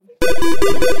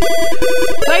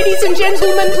Ladies and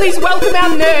gentlemen, please welcome our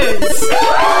nerds.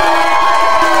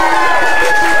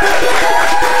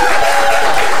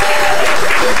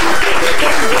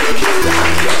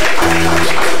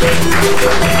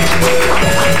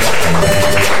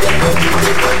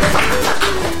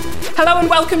 Hello and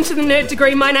welcome to the Nerd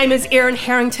Degree. My name is Erin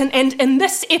Harrington, and in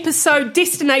this episode,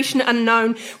 Destination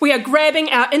Unknown, we are grabbing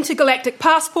our intergalactic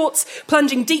passports,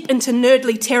 plunging deep into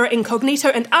nerdly terra incognito,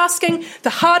 and asking the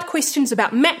hard questions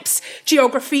about maps,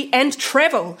 geography, and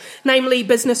travel, namely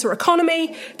business or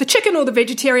economy, the chicken or the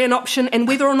vegetarian option, and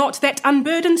whether or not that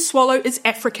unburdened swallow is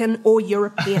African or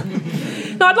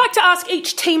European. Now, I'd like to ask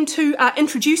each team to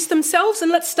introduce themselves,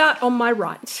 and let's start on my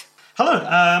right. Hello,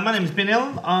 my name is Ben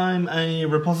Allan. I'm a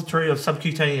repository of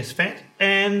subcutaneous fat,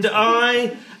 and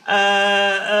I...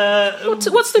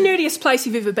 What's the nerdiest place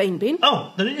you've ever been, Ben?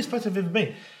 Oh, the nerdiest place I've ever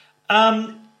been.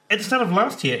 At the start of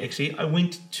last year, actually, I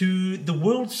went to the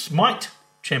World Smite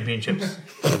Championships,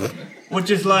 which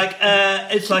is like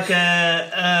it's like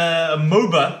a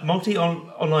MOBA,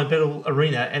 multi-online battle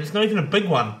arena, and it's not even a big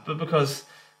one, but because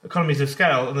economies of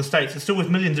scale in the States, it's still worth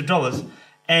millions of dollars.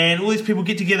 And all these people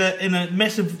get together in a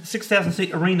massive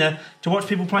 6,000-seat arena to watch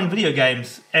people playing video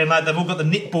games. And like they've all got the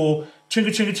netball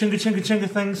chinga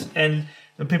things, and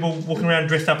the people walking around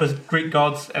dressed up as Greek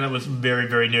gods, and it was very,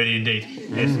 very nerdy indeed.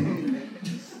 Yes.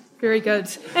 Very good.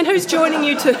 And who's joining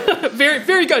you to...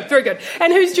 very good.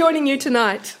 And who's joining you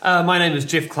tonight? My name is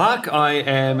Jeff Clark. I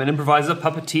am an improviser,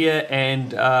 puppeteer,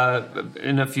 and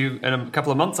in a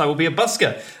couple of months I will be a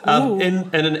busker in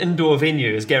an indoor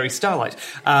venue as Gary Starlight.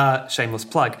 Shameless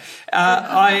plug.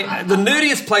 The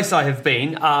nerdiest place I have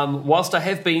been, whilst I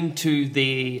have been to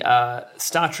the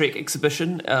Star Trek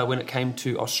exhibition when it came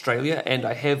to Australia, and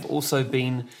I have also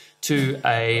been to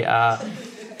a...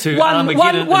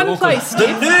 Armageddon one place. The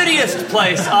nerdiest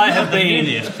place I have been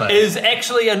is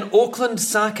actually an Auckland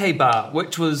sake bar,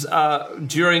 which was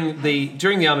during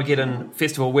the Armageddon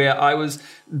festival, where I was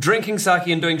drinking sake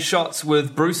and doing shots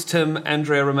with Bruce Timm,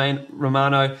 Andrea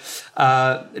Romano,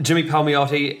 Jimmy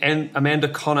Palmiotti, and Amanda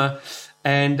Connor,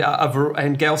 and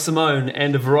Gail Simone,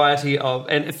 and a variety of...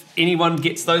 And if anyone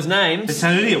gets those names,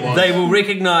 they will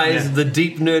recognise the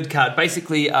deep nerd card.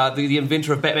 Basically, the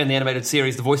inventor of Batman the Animated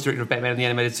Series, the voice director of Batman the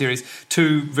Animated Series,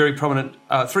 three very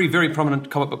prominent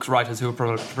comic books writers who are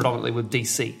predominantly with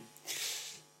DC.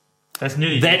 That's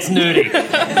nerdy. That's nerdy.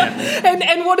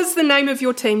 And what is the name of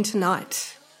your team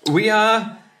tonight? We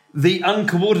are the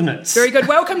Uncoordinates. Very good.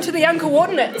 Welcome to the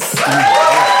Uncoordinates.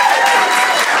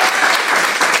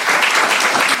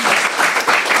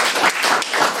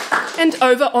 And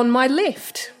over on my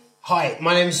left. Hi,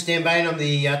 my name is Dan Bain. I'm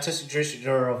the artistic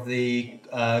director of the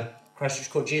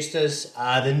Christchurch Court Jesters.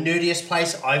 The nerdiest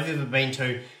place I've ever been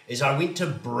to is I went to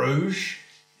Bruges.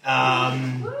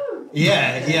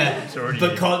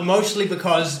 Mostly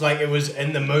because like it was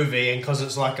in the movie and because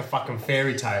it's like a fucking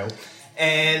fairy tale,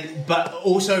 but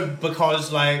also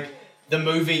because like the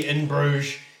movie in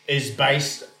Bruges is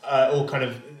based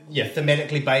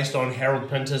thematically based on Harold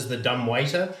Pinter's The Dumb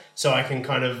Waiter, so I can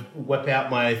kind of whip out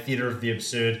my theatre of the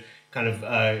absurd kind of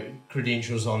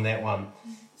credentials on that one.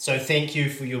 So thank you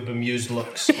for your bemused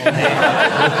looks on that.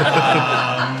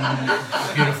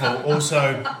 Beautiful.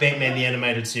 Also, Batman the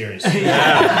Animated Series.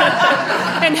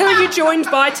 And who are you joined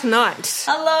by tonight?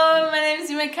 Hello, my name is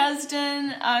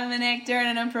Cusdin. I'm an actor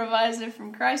and an improviser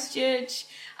from Christchurch.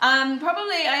 I'm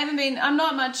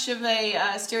not much of a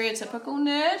stereotypical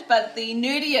nerd, but the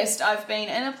nerdiest I've been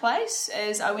in a place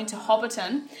is I went to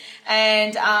Hobbiton,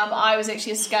 and I was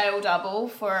actually a scale double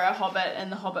for a Hobbit in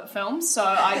the Hobbit films, so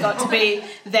I got to be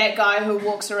that guy who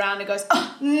walks around and goes,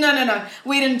 oh, no,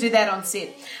 we didn't do that on set.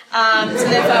 So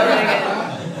that felt really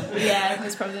good. Yeah,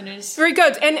 that's probably the nerdiest. Very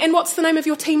good. And what's the name of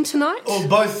your team tonight? Well,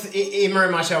 both Emma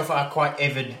and myself are quite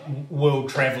avid world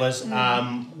travellers.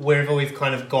 Wherever we've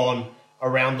kind of gone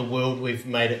around the world, we've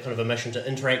made it kind of a mission to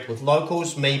interact with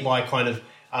locals, me by kind of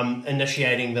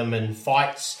initiating them in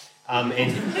fights, and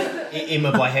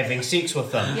Emma by having sex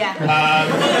with them.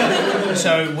 Yeah.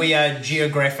 So we are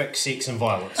Geographic Sex and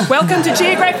Violence. Welcome to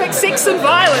Geographic Sex and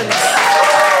Violence.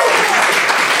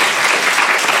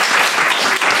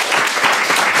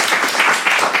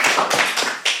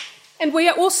 And we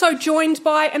are also joined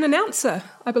by an announcer,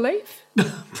 I believe.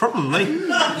 Probably.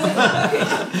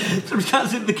 So we can't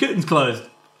see the curtains closed.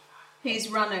 He's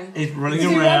running. He's running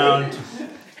around.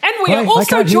 And we are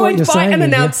also joined by an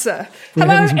announcer.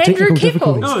 Hello, Andrew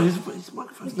Keppel. No, his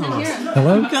microphone's not on.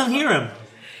 Hello? We can't hear him.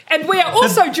 And we are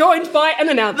also joined by an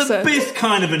announcer. The best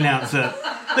kind of announcer.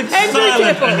 The Andrew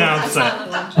silent Keppel. announcer.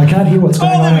 I can't hear what's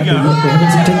going on. There we go. We're having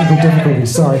some technical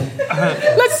difficulties. Sorry.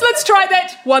 Let's try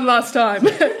that one last time.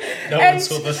 No one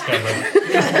saw this coming.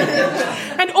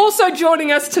 And also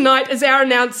joining us tonight is our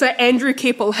announcer, Andrew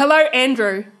Keppel. Hello,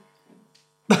 Andrew.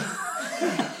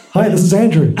 Hi, this is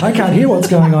Andrew. I can't hear what's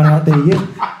going on out there yet,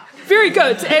 Very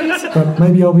good. And but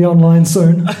maybe I'll be online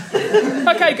soon.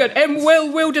 okay, good. And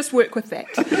we'll just work with that.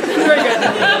 Very good.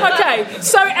 Okay,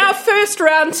 so our first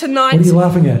round tonight. What are you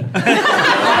laughing at?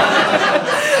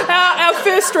 Our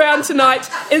first round tonight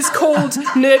is called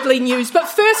Nerdly News. But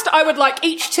first, I would like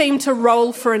each team to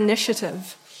roll for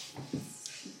initiative.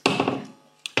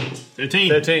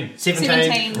 13.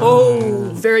 17.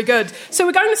 Oh, very good. So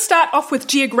we're going to start off with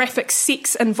geographic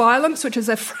sex and violence, which is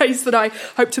a phrase that I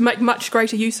hope to make much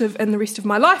greater use of in the rest of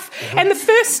my life. And the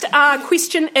first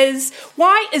question is,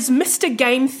 why is Mr.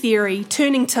 Game Theory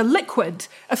turning to liquid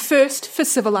a first for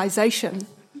civilization?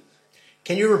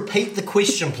 Can you repeat the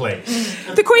question, please?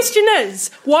 The question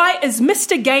is, why is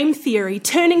Mr. Game Theory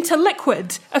turning to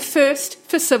liquid a first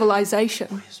for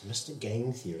civilization? It's Mr.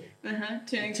 Game Theory.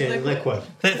 Turning To to liquid.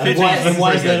 liquid. And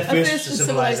why is that a A first first for for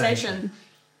civilization?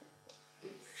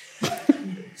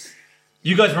 civilization.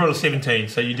 You guys rolled a 17,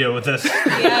 so you deal with this.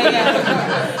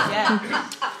 Yeah.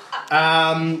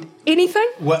 Anything?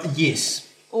 Well, yes.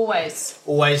 Always.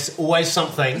 Always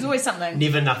something. There's always something.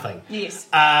 Never nothing. Yes.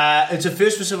 It's a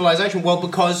first for civilization. Well,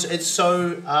 because it's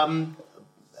so.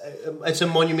 It's a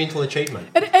monumental achievement.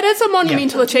 It is a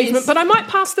monumental achievement, Yes. but I might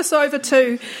pass this over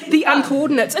to the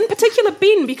uncoordinates, in particular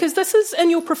Ben, because this is in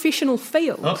your professional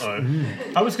field. Uh-oh.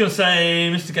 I was going to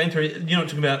say, Mr. Game Theory, you're not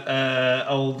talking about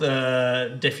old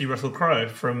Daffy Russell Crowe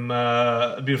from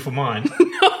A Beautiful Mind?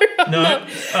 No?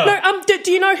 Oh.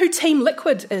 Do you know who Team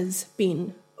Liquid is,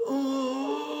 Ben?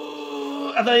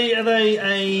 Are they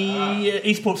a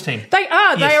esports team? They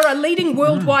are. They Yes. are a leading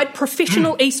worldwide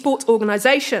professional esports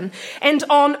organisation. And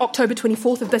on October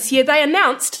 24th of this year, they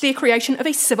announced their creation of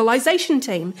a civilization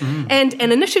team and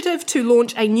an initiative to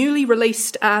launch a newly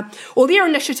released, or their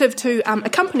initiative to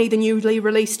accompany the newly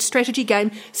released strategy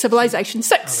game Civilization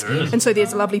 6. And so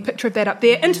there's a lovely picture of that up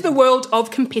there, into the world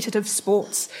of competitive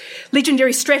sports.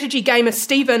 Legendary strategy gamer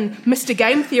Stephen Mr.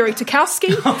 Game Theory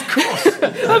Tarkowski.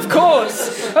 Of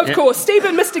course.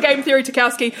 Stephen Mr. Game Theory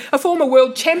Tarkowski, a former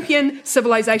world champion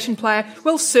Civilization player,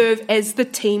 will serve as the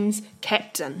team's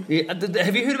captain. Yeah,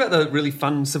 have you heard about the really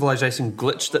fun Civilization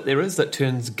glitch that there is that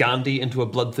turns Gandhi into a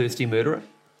bloodthirsty murderer?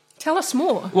 Tell us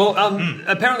more. Well,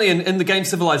 apparently in the game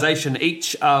Civilization,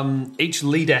 each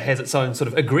leader has its own sort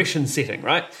of aggression setting,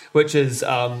 right? Which is,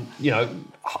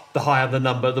 the higher the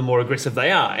number, the more aggressive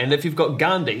they are. And if you've got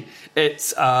Gandhi,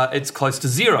 it's close to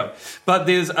 0. But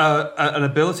there's an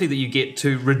ability that you get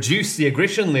to reduce the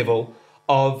aggression level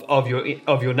of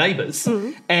your neighbours.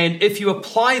 And if you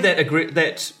apply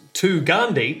that to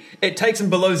Gandhi, it takes him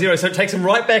below 0, so it takes him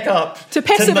right back up To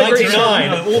passive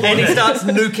 99, aggression. and he starts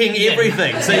nuking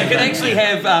everything. So you can actually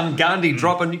have Gandhi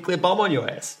drop a nuclear bomb on your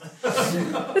ass.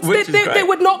 Which is great. There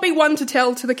would not be one to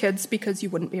tell to the kids because you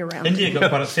wouldn't be around. India got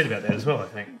quite upset about that as well, I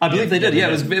think. I believe they did. Yeah,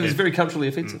 it was very culturally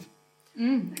offensive.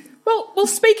 Well,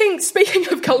 speaking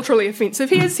of culturally offensive,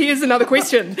 here's another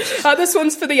question. This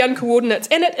one's for the uncoordinates,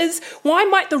 and it is, why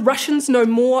might the Russians know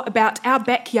more about our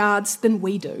backyards than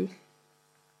we do?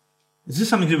 Is this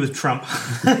something to do with Trump?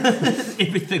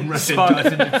 Everything Russia ties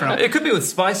into Trump. It could be with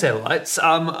spy satellites.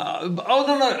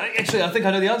 No. Actually, I think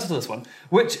I know the answer to this one,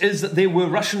 which is that there were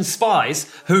Russian spies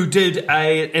who did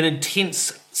an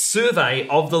intense survey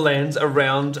of the lands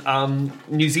around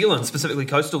New Zealand, specifically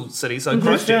coastal cities, so They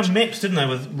Christchurch. found maps, didn't they,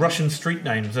 with Russian street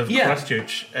names of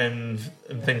Christchurch and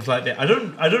things like that. I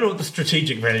don't know what the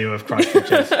strategic value of Christchurch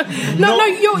is. No,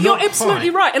 you're absolutely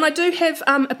right. And I do have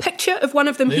a picture of one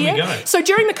of them There we here. go. So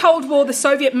during the Cold War, the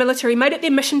Soviet military made it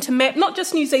their mission to map not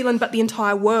just New Zealand, but the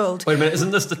entire world. Wait a minute,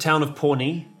 isn't this the town of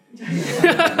Pawnee?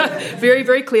 Very,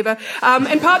 very clever.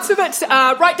 And parts of it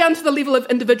right down to the level of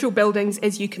individual buildings,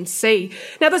 as you can see.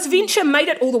 Now, this venture made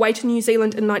it all the way to New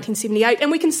Zealand in 1978,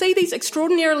 and we can see these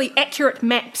extraordinarily accurate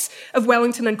maps of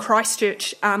Wellington and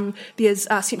Christchurch. There's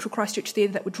central Christchurch there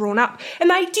that were drawn up. And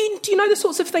do you know the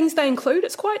sorts of things they include?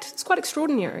 It's quite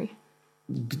extraordinary.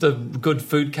 the good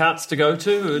food carts to go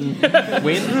to and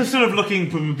when? We're sort of looking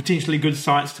for potentially good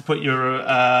sites to put your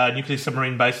nuclear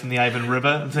submarine base in the Avon River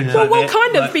and things like that. Well,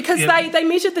 kind of, because they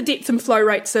measured the depth and flow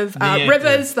rates of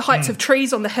rivers, the heights of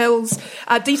trees on the hills,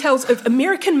 details of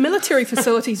American military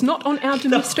facilities not on our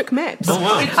domestic maps. Oh,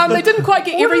 wow. They didn't quite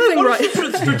get everything right. What is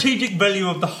the strategic value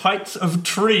of the heights of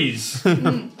trees?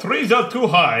 Trees are too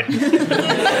high.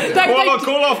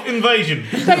 Call off invasion.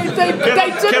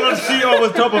 Cannot see over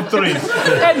the top of trees.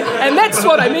 And that's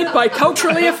what I meant by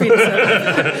culturally offensive.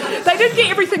 They did get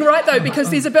everything right, though,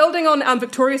 because there's a building on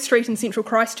Victoria Street in central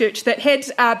Christchurch that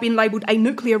had been labelled a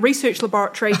nuclear research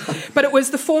laboratory, but it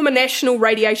was the former National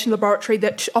Radiation Laboratory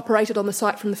that operated on the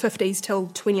site from the 50s till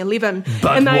 2011.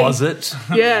 But was it?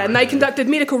 Yeah, and they conducted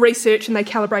medical research and they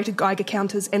calibrated Geiger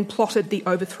counters and plotted the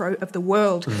overthrow of the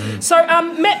world. So,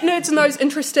 Matt nerds and those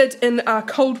interested in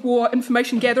Cold War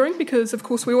information gathering, because of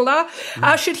course we all are,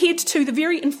 should head to the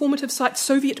very informative site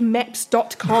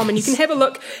sovietmaps.com, and you can have a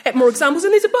look at more examples.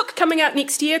 And there's a book coming out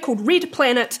next year called Red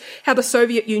Planet, How the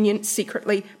Soviet Union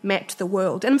Secretly Mapped the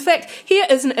World. And in fact, here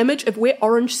is an image of where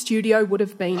Orange Studio would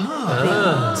have been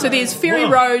then. So there's Ferry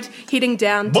Road heading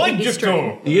down to the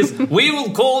estuary. Yes, we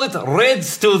will call it Red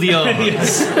Studio.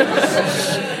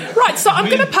 Right, so I'm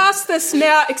going to pass this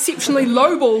now exceptionally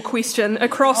lowball question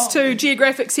across to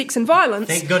Geographic Sex and Violence.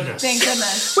 Thank goodness. Thank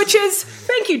goodness. Which is,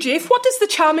 thank you, Jeff, what does the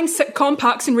charming sitcom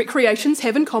Parks and Recreations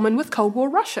have in common with Cold War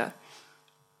Russia?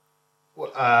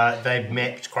 They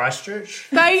mapped Christchurch.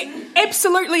 They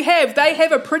absolutely have. They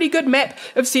have a pretty good map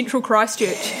of central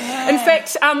Christchurch. In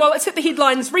fact, well, it's hit the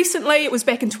headlines recently. It was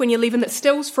back in 2011 that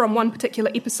stills from one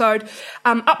particular episode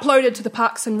uploaded to the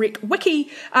Parks and Rec wiki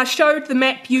showed the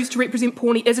map used to represent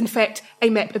Pawnee is in fact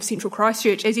a map of central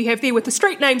Christchurch, as you have there with the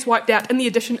street names wiped out and the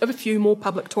addition of a few more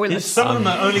public toilets. Some of them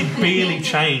are only barely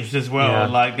changed as well. Yeah.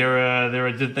 Like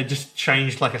they just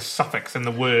changed like a suffix in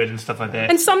the word and stuff like that.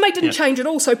 And some they didn't change at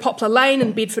all. So Poplar Lane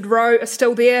and Bedford Row are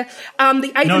still there.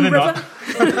 The Avon River.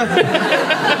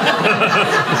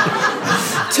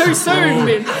 Too soon,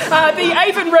 Ben. The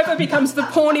Avon River becomes the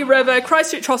Pawnee River.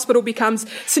 Christchurch Hospital becomes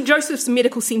St Joseph's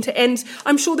Medical Centre, and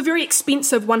I'm sure the very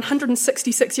expensive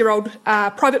 166-year-old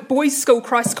private boys' school,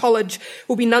 Christ College,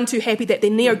 will be none too happy that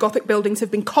their neo-Gothic buildings have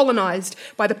been colonised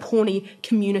by the Pawnee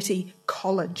Community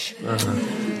College.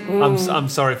 I'm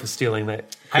sorry for stealing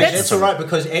that. Hey, that's all right,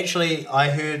 because actually I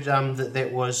heard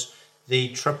that was the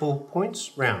triple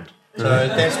points round. So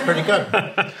that's pretty good.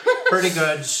 Pretty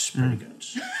good.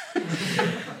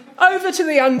 Over to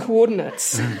the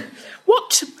uncoordinates.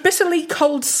 What bitterly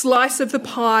cold slice of the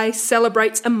pie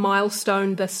celebrates a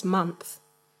milestone this month?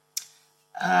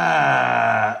 Can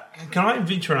I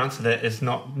venture an answer that is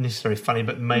not necessarily funny,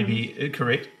 but maybe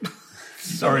correct?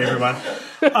 Sorry, everyone.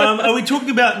 Are we talking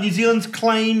about New Zealand's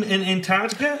claim in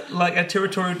Antarctica, like a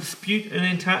territorial dispute in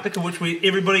Antarctica, which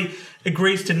everybody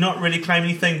agrees to not really claim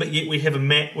anything, but yet we have a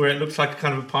map where it looks like a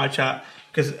kind of a pie chart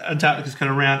because Antarctica's kind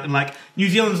of round, and like New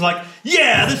Zealand's like,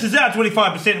 yeah, this is our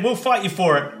 25%, we'll fight you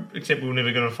for it, except we're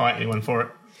never going to fight anyone for it.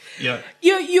 Yeah,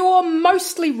 you're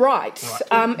mostly right.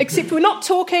 Except we're not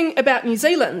talking about New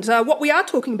Zealand. What we are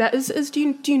talking about is do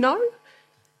you know?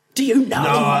 Do you know?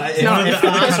 No, if the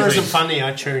answer isn't funny,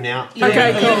 I tune out.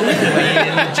 Okay, cool.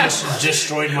 And just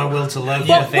destroyed my will to live.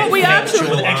 What we are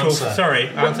Sorry,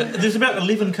 there's about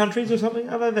 11 countries or something.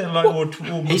 Are they like, or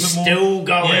he's still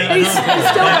going. Yeah, he's still going.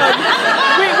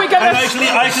 I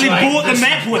actually bought the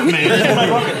map with me.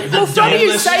 Well, funny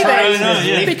you say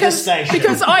that because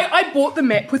I bought the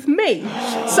map with me.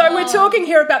 So we're talking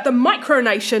here about the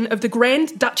micronation of the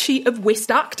Grand Duchy of West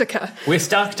Arctica.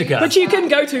 West Arctica. Which you can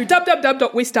go to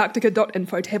www.westarctica.info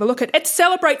to have a look at. It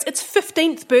celebrates its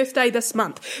 15th birthday this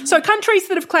month. So countries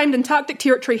that have claimed Antarctic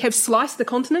territory have sliced the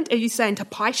continent, as you say, into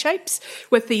pie shapes,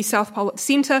 with the South Pole at the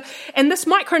centre. And this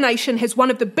micronation has one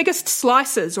of the biggest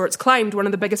slices, or it's claimed one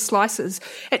of the biggest slices,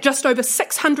 at just over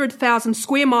 600,000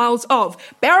 square miles of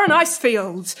barren ice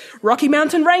fields, Rocky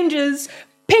Mountain ranges,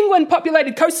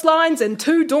 penguin-populated coastlines, and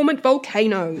 2 dormant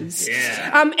volcanoes.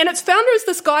 Yeah. And its founder is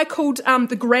this guy called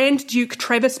the Grand Duke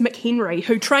Travis McHenry,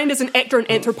 who trained as an actor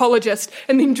and anthropologist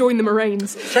and then joined the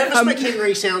Marines. Travis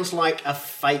McHenry sounds like a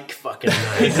fake fucking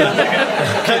name.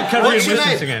 What's your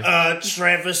name?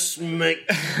 Travis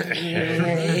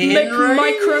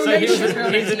Micronation.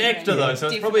 So he's an actor, though, so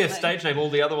it's probably a stage name. All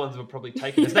the other ones were probably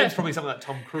taken. His name's probably something like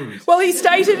Tom Cruise. Well, he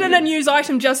stated in a news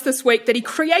item just this week that he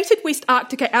created West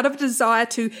Arctica out of a desire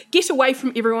to get away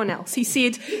from everyone else. He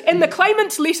said, in the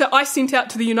claimant letter I sent out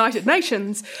to the United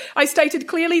Nations, I stated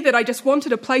clearly that I just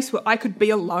wanted a place where I could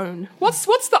be alone. What's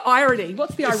the irony?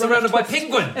 What's the irony? Surrounded by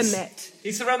penguins. In that?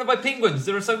 He's surrounded by penguins.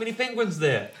 There are so many penguins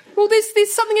there. Well,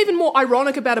 there's something even more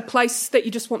ironic about a place that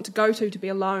you just want to go to be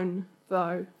alone,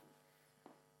 though.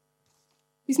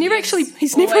 He's never actually been there.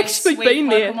 He's never been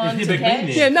there.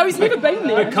 Yeah, no, he's never been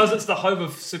there. Because it's the home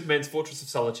of Superman's Fortress of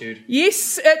Solitude.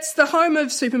 Yes, it's the home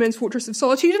of Superman's Fortress of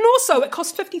Solitude, and also it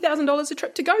costs $50,000 a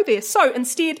trip to go there. So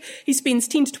instead, he spends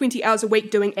 10 to 20 hours a week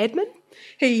doing admin.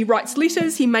 He writes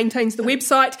letters, he maintains the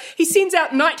website, he sends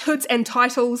out knighthoods and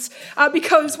titles,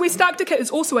 because West Arctica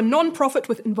is also a non-profit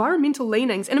with environmental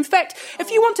leanings. And in fact, if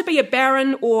you want to be a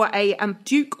baron or a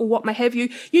duke or what may have you,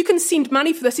 you can send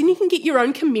money for this and you can get your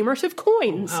own commemorative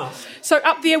coins. Wow. So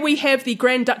up there we have the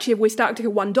Grand Duchy of West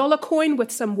Arctica $1 coin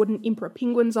with some wooden emperor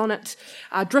penguins on it,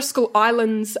 Driscoll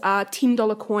Islands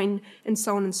 $10 coin, and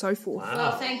so on and so forth.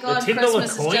 Wow. Oh, thank God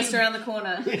Christmas is just around the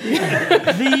corner.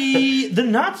 The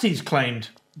Nazis claimed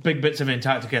big bits of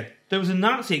Antarctica. There was a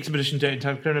Nazi expedition to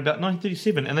Antarctica in about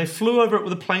 1937, and they flew over it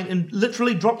with a plane and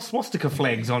literally dropped swastika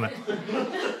flags on it.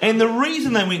 And the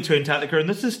reason they went to Antarctica, and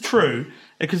this is true,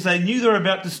 is because they knew they were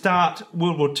about to start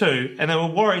World War II, and they were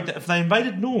worried that if they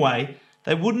invaded Norway,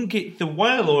 they wouldn't get the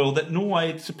whale oil that Norway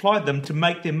had supplied them to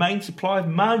make their main supply of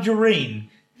margarine.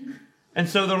 And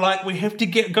so they're like, we have to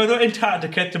go to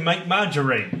Antarctica to make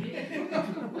margarine.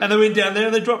 And they went down there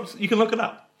and they dropped, you can look it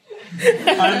up.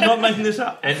 I'm not making this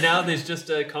up. And now there's just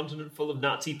a continent full of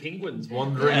Nazi penguins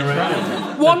wandering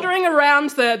around. Wandering around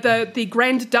the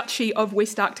Grand Duchy of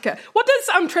West Arctica. What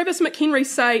does Travis McHenry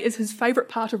say is his favourite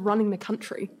part of running the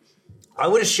country? I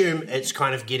would assume it's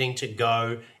kind of getting to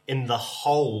go in the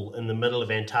hole in the middle of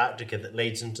Antarctica that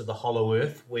leads into the hollow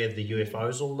earth where the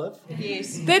UFOs all live.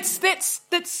 Yes.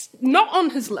 That's not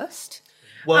on his list.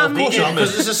 Well, of course not,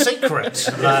 because it's a secret.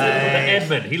 The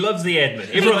admin. He loves the admin.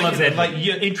 Everyone loves admin. Like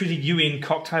entry to UN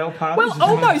cocktail parties? Well,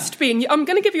 almost, Ben. I'm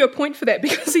going to give you a point for that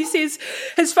because he says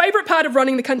his favourite part of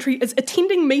running the country is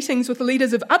attending meetings with the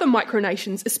leaders of other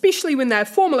micronations, especially when they have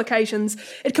formal occasions.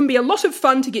 It can be a lot of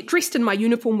fun to get dressed in my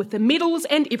uniform with the medals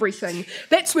and everything.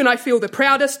 That's when I feel the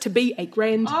proudest to be a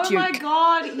Grand Duke. Oh my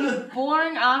God, you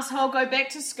boring asshole. Go back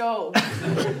to school.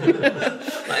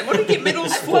 Like, what do you get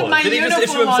medals for? Put my Did he just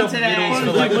issue uniform on himself today.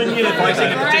 medals for like when you're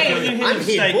fighting a particular I'm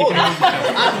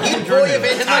head boy of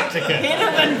Antarctica. Head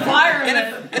of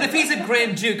environment. And if he's a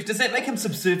Grand Duke, does that make him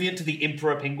subservient to the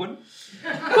Emperor Penguin?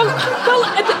 Well,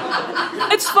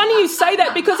 it's funny you say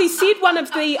that because he said one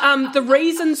of the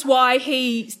reasons why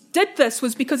he did this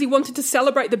was because he wanted to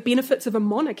celebrate the benefits of a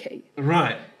monarchy.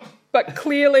 Right. But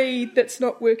clearly that's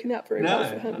not working out very well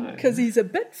for him because he's a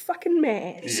bit fucking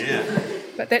mad. Yeah.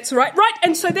 But that's right. Right,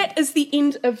 and so that is the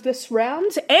end of this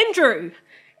round. Andrew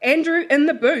in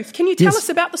the booth. Can you tell us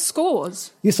about the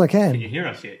scores? Yes, I can. Can you hear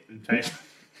us yet? In fact,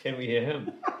 can we hear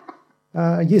him?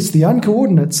 Yes, the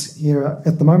uncoordinates here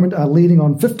at the moment are leading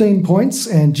on 15 points,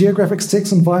 and Geographics,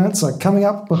 Sex and Violence are coming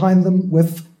up behind them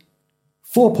with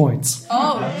 4 points.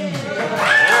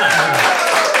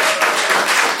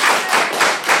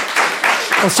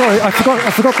 Oh, sorry, I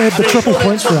forgot they had the triple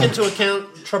points round. Into account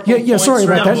triple Yeah, sorry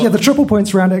about that. Yeah, the triple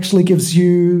points round actually gives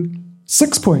you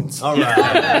 6 points. All right.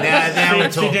 Now we're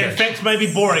talking. The facts may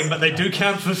be boring, but they do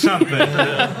count for something.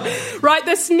 Right,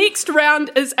 this next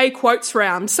round is a quotes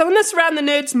round. So in this round, the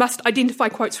nerds must identify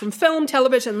quotes from film,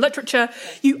 television, literature.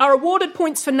 You are awarded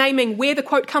points for naming where the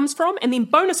quote comes from, and then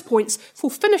bonus points for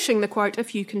finishing the quote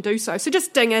if you can do so. So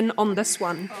just ding in on this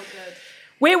one. Oh, good.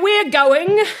 Where we're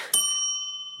going...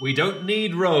 We don't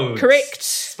need roads. Correct.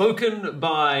 Spoken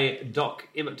by Doc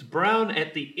Emmett Brown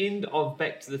at the end of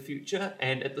Back to the Future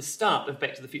and at the start of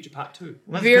Back to the Future Part 2.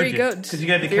 Well, Very good. Because you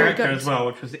gave the Very character good. as well,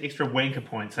 which was the extra wanker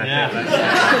points. That's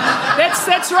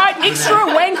right. Extra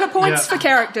wanker points for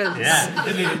characters. Yeah,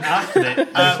 didn't even ask for that.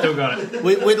 I still got it.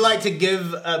 We'd like to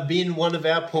give Ben one of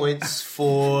our points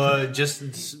for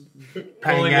just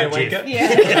paying out Jeff.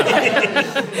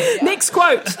 Next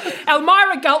quote.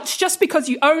 Elmira Gulch, just because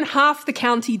you own half the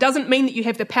county doesn't mean that you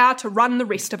have the power to run the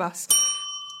rest of us.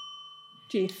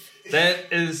 Jeff. That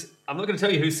is... I'm not going to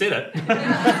tell you who said it,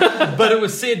 but it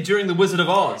was said during The Wizard of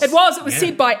Oz. It was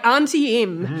said by Auntie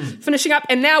M. Finishing up,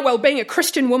 and now, well, being a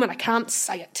Christian woman, I can't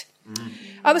say it.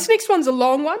 This next one's a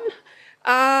long one.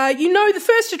 The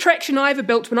first attraction I ever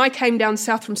built when I came down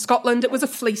south from Scotland, it was a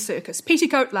flea circus,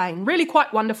 Petticoat Lane, really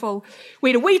quite wonderful. We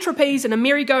had a wee trapeze and a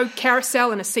merry-go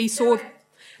carousel and a seesaw.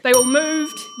 They all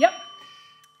moved. Yep.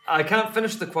 I can't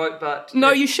finish the quote, but... No,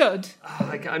 you should.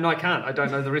 I can't. I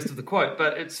don't know the rest of the quote,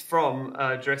 but it's from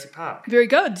Jurassic Park. Very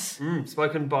good.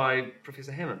 Spoken by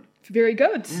Professor Hammond. Very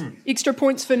good. Extra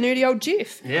points for nerdy old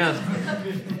Jeff. Yeah.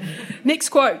 Next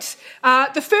quote.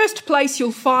 The first place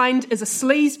you'll find is a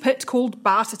sleaze pit called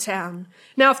Bartertown.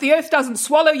 Now, if the earth doesn't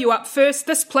swallow you up first,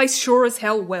 this place sure as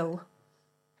hell will.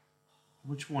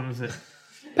 Which one is it?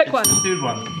 Pick one. It's the third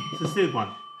one. It's the third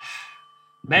one.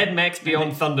 Mad Max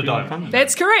Beyond Thunderdome. Thunderdome.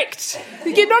 That's correct.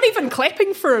 You're not even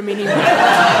clapping for him anymore.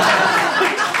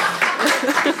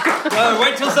 No,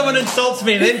 wait till someone insults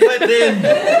me, then clap then.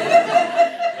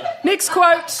 Next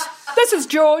quote. This is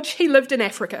George. He lived in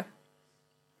Africa.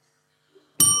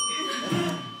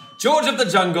 George of the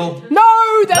Jungle.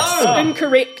 No, that's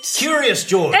incorrect. Curious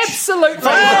George.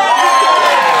 Absolutely.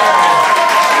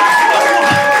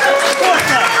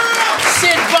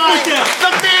 Said by the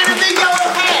man in the yellow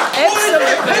hat.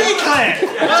 Absolutely. Hey, clap!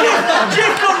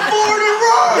 Jeff got 4 in a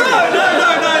row! No.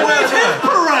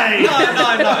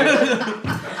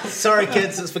 Parade! Sorry,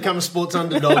 kids, it's become a sports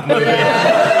underdog movie.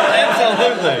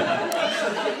 Absolutely.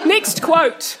 Next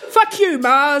quote. Fuck you,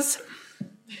 Mars.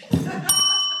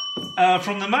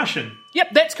 From The Martian.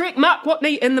 Yep, that's correct. Mark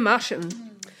Watney in The Martian.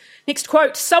 Next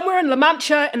quote. Somewhere in La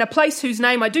Mancha, in a place whose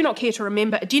name I do not care to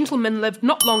remember, a gentleman lived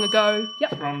not long ago.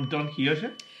 Yep. From Don Quixote.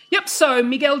 Yep, so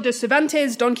Miguel de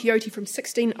Cervantes, Don Quixote from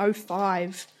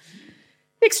 1605.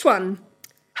 Next one.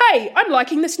 Hey, I'm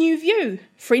liking this new view.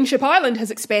 Friendship Island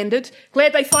has expanded.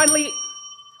 Glad they finally...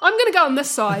 I'm going to go on this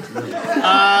side.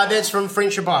 That's from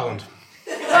Friendship Island.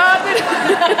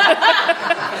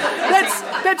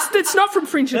 That's not from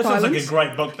Friendship That sounds Island. like a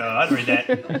great book, though. I'd read that.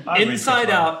 Inside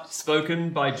Out, spoken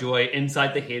by Joy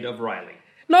inside the head of Riley.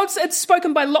 No, it's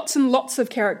spoken by lots and lots of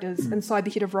characters inside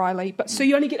the head of Riley, but so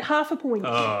you only get half a point.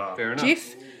 Fair enough.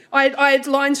 Jeff? I had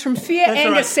lines from fear,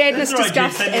 anger, sadness,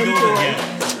 disgust, and joy.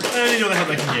 Only know the hell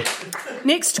they can get.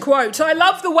 Next quote. I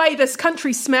love the way this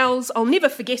country smells. I'll never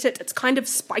forget it. It's kind of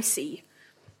spicy.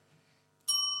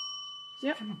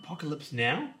 Yep. From Apocalypse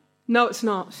Now? No, it's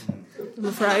not. I'm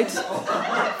afraid.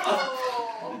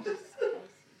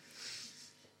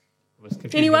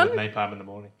 Anyone? Napalm in the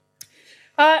morning.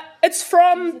 It's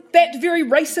from that very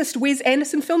racist Wes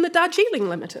Anderson film, The Darjeeling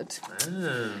Limited.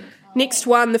 Next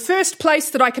one. The first place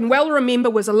that I can well remember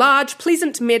was a large,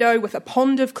 pleasant meadow with a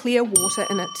pond of clear water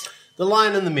in it. The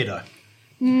Lion in the Meadow.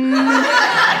 No,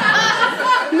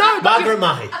 but Margaret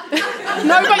Mahy.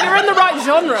 no, but you're in the right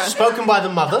genre. Spoken by the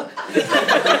mother.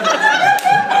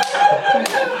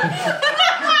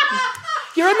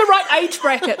 You're in the right age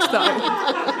bracket, though.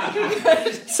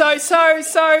 So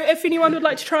if anyone would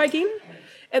like to try again.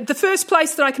 The first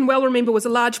place that I can well remember was a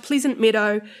large, pleasant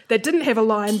meadow that didn't have a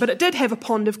lion, but it did have a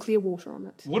pond of clear water on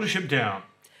it. Watership Down.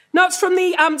 No, it's from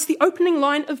it's the opening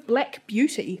line of Black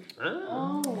Beauty.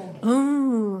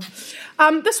 Oh.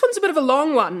 This one's a bit of a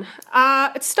long one.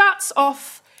 It starts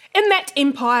off, in that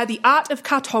empire, the art of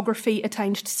cartography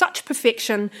attained such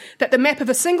perfection that the map of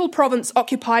a single province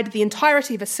occupied the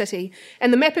entirety of a city,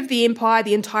 and the map of the empire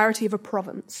the entirety of a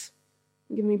province.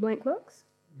 You giving me blank looks?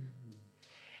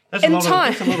 That's a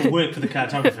lot of work for the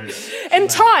cartographers. In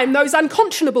time, those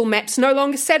unconscionable maps no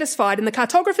longer satisfied, and the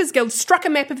Cartographers Guild struck a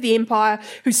map of the empire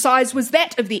whose size was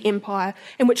that of the empire,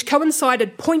 and which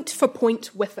coincided point for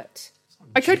point with it.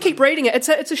 I could keep reading it. It's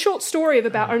a short story of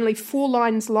about only 4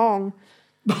 lines long.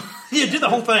 Yeah, do the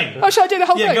whole thing. Oh, shall I do the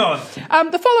whole thing? Yeah, go on.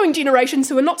 The following generations,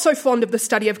 who were not so fond of the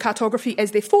study of cartography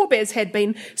as their forebears had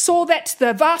been, saw that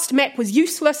the vast map was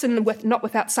useless, and not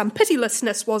without some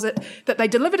pitilessness was it that they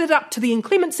delivered it up to the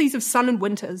inclemencies of sun and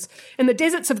winters. In the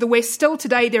deserts of the west, still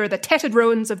today, there are the tattered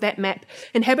ruins of that map,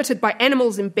 inhabited by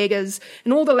animals and beggars.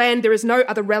 In all the land, there is no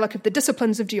other relic of the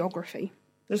disciplines of geography.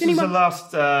 This is the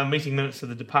last meeting minutes of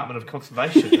the Department of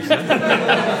Conservation, isn't it?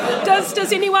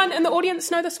 Does anyone in the audience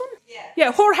know this one?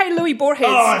 Yeah, Jorge Luis Borges.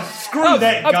 Oh, screw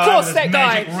that guy. Of course, with that his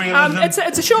guy. magic realism.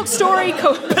 It's a short story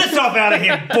called... Piss off out of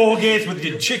here, Borges, with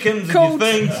your chickens and your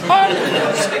things.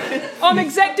 On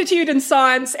exactitude and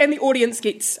science, and the audience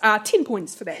gets 10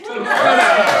 points for that.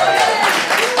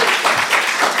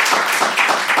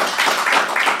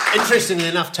 Interestingly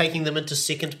enough, taking them into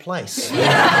second place.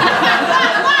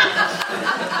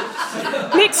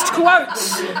 Next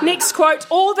quote.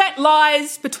 All that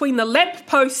lies between the lamp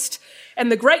post and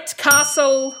the great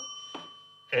castle.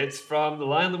 It's from The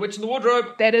Lion, the Witch, and the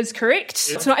Wardrobe. That is correct.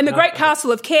 It's not in the great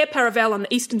castle of Cair Paravel on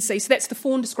the eastern sea. So that's the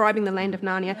faun describing the land of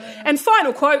Narnia. And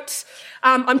final quote.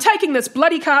 I'm taking this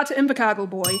bloody car to Invercargill,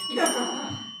 boy.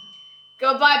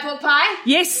 Goodbye, pork pie.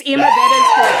 Yes, Emma, that is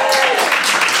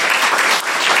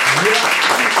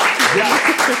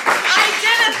I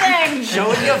did a thing.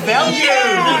 Showing your value.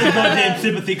 Not a goddamn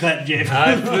sympathy clap, Jeff.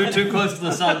 I flew too close to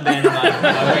the sun, Dan. My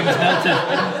wings melted.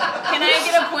 Can I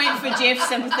get a point for Jeff's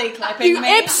sympathy clapping You me?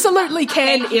 absolutely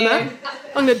can, Thank you. Emma.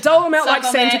 I'm going to dole them out like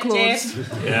Suck on Santa that, Claus.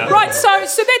 Jeff. Yeah. Right, so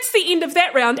that's the end of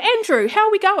that round. Andrew, how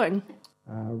are we going?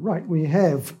 Right, we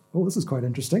have... Oh, this is quite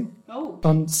interesting. Oh.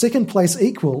 On second place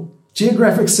equal,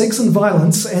 geographic sex and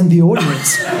violence and the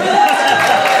audience.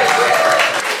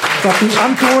 But the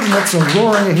uncoordinates are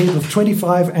roaring ahead with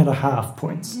 25.5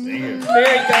 points. Very good.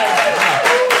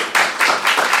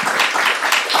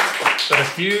 But a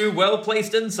few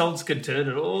well-placed insults could turn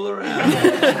it all around.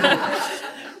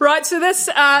 Right, so this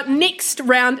next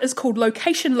round is called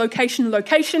location,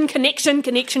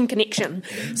 connection.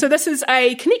 So this is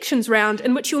a connections round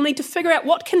in which you'll need to figure out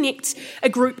what connects a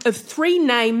group of 3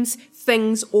 names,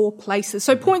 things, or places.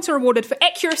 So points are awarded for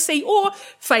accuracy or,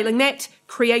 failing that,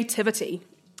 creativity.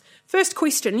 First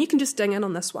question, you can just ding in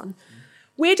on this one.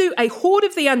 Where do a horde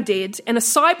of the undead and a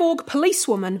cyborg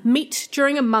policewoman meet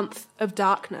during a month of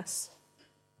darkness?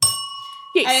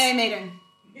 Yes. AA meeting.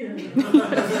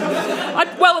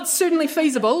 Well, it's certainly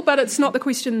feasible, but it's not the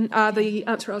question, the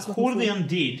answer I was looking Horde for. of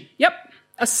the Undead. Yep.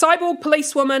 A cyborg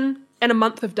policewoman and a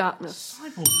month of darkness.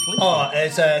 Oh,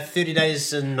 it's 30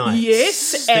 days and nights.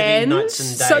 Yes, 30 and nights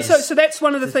and days. so that's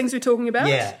one of the things we're talking about.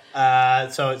 Yeah.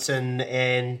 So it's in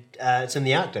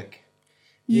the Arctic.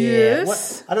 Yes. Yeah.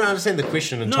 What? I don't understand the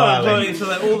question No, entirely. so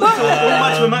like all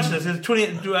much of this is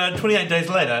 28 days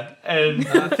later and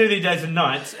 30 days and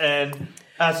nights and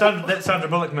that Sandra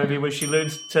Bullock movie where she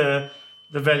learns the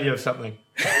value of something.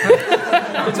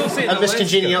 It's all set in A the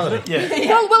miscongeniality. Yeah.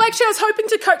 Well, actually, I was hoping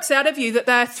to coax out of you that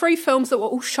there are 3 films that were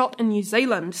all shot in New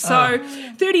Zealand. So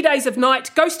 30 Days of Night,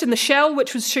 Ghost in the Shell,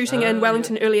 which was shooting in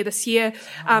Wellington earlier this year,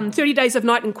 30 Days of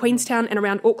Night in Queenstown and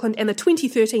around Auckland, and the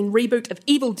 2013 reboot of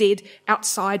Evil Dead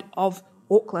outside of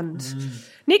Auckland.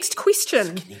 Next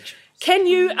question. Can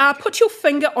you put your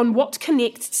finger on what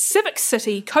connects Civic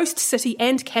City, Coast City,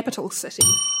 and Capital City?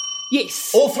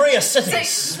 Yes. All 3 are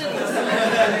cities.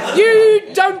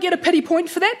 You don't get a pity point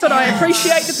for that, but I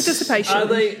appreciate the participation.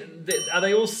 Are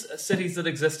they all cities that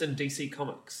exist in DC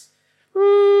Comics?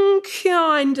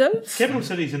 Kind of. Capital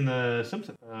City's in the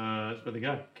Simpsons. That's where they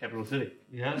go. Capital City.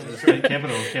 Yeah, that's right.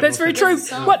 Capital That's very City.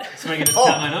 true. What? It's making it sound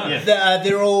I know. Yeah.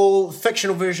 They're all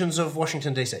fictional versions of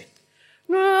Washington, D.C.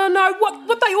 No,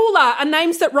 what they all are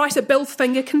names that writer Bill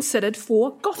Finger considered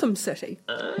for Gotham City.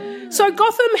 So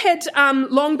Gotham had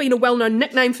long been a well-known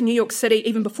nickname for New York City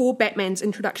even before Batman's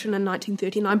introduction in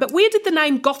 1939. But where did the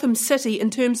name Gotham City, in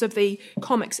terms of the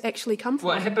comics, actually come from?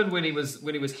 Well, it happened when he was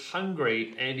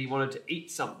hungry and he wanted to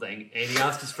eat something, and he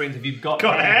asked his friends, "Have you got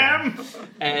ham?"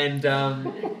 And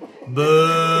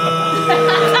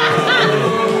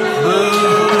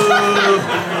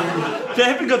They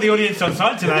haven't got the audience on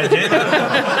site today, Jen.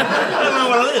 I don't know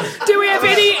what it is.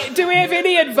 Do we have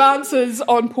any advances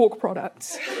on pork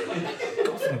products?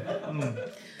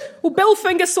 Well, Bill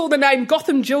Finger saw the name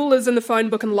Gotham Jewelers in the phone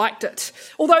book and liked it.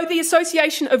 Although the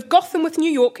association of Gotham with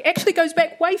New York actually goes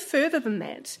back way further than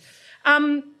that.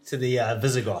 To the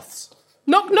Visigoths.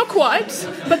 Not quite,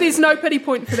 but there's no pity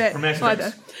point for that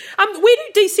either. Where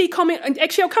do DC Comics...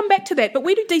 Actually, I'll come back to that, but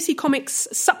where do DC Comics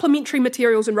supplementary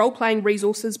materials and role-playing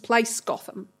resources place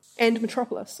Gotham? And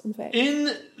Metropolis, in fact.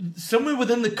 Somewhere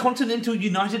within the continental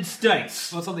United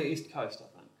States. well, it's on the East Coast, I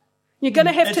think. You're going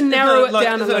to have to narrow it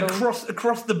down a little.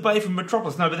 Across the bay from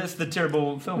Metropolis. No, but that's the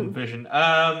terrible film version.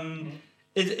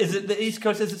 Is it the East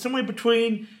Coast? Is it somewhere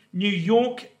between New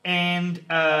York and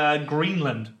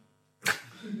Greenland?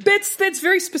 That's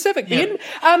very specific, Ben.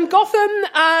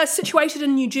 Gotham, situated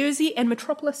in New Jersey, and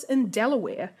Metropolis in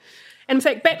Delaware. In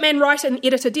fact, Batman writer and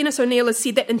editor Dennis O'Neil has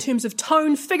said that in terms of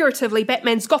tone, figuratively,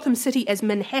 Batman's Gotham City as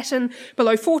Manhattan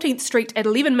below 14th Street at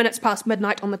 11 minutes past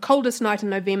midnight on the coldest night in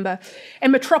November,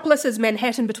 and Metropolis as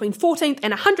Manhattan between 14th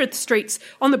and 100th Streets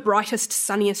on the brightest,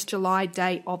 sunniest July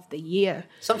day of the year.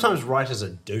 Sometimes writers are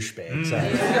douchebags.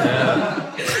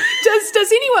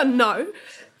 Does anyone know,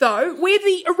 though, where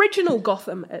the original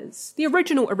Gotham is? The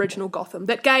original Gotham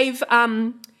that gave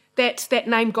that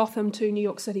name Gotham to New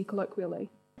York City colloquially.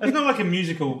 It's not like a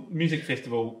music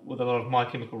festival with a lot of My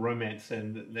Chemical Romance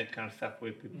and that kind of stuff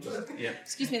where people just,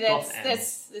 Excuse me,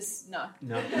 that's no.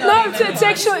 No,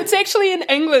 it's actually in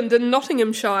England, in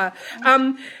Nottinghamshire.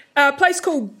 A place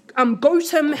called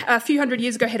Gotham a few hundred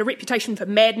years ago had a reputation for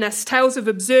madness. Tales of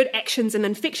absurd actions and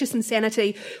infectious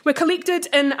insanity were collected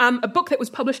in a book that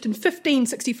was published in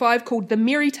 1565 called The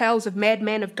Merry Tales of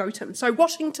Madman of Gotham. So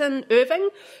Washington Irving,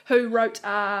 who wrote...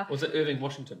 Was it Irving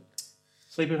Washington?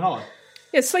 Sleepy Hollow.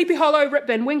 Yeah, Sleepy Hollow, Rip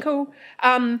Van Winkle,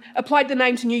 applied the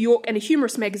name to New York in a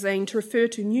humorous magazine to refer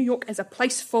to New York as a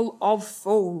place full of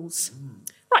fools.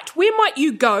 Right, where might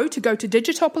you go to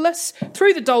Digitopolis,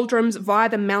 through the doldrums, via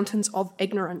the mountains of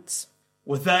ignorance?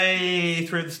 Were they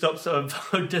through the stops of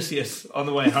Odysseus on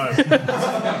the way home?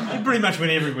 He pretty much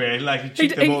went everywhere. Like he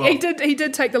checked them all. He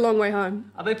did take the long way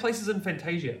home. Are they places in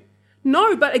Fantasia?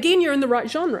 No, but again, you're in the right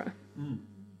genre.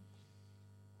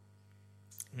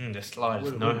 The slide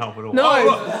is no help at all.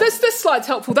 No, this slide's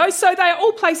helpful though. So they are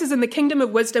all places in the Kingdom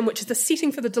of Wisdom, which is the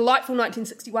setting for the delightful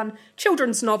 1961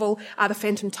 children's novel, The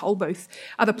Phantom Tollbooth.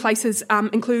 Other places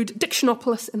include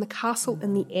Dictionopolis and the Castle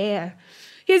in the Air.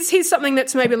 Here's something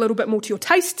that's maybe a little bit more to your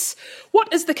tastes.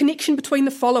 What is the connection between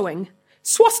the following?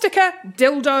 Swastika,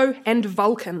 dildo, and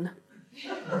Vulcan.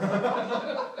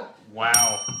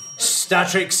 Wow. Star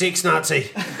Trek sex Nazi.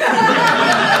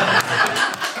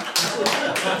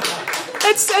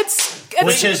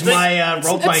 Which is my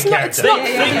role-playing character.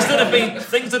 Things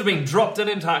that have been dropped in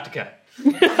Antarctica.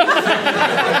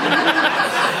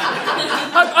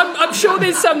 I'm sure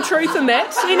there's some truth in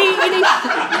that.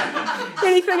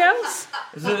 Anything else?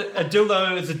 Is it a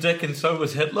dildo is a dick and so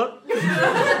was Hitler?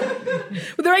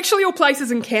 Well, they're actually all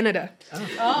places in Canada.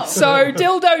 Oh. So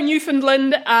Dildo,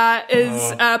 Newfoundland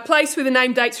is a place where the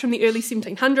name dates from the early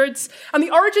 1700s. And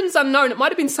the origin's unknown. It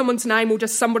might have been someone's name or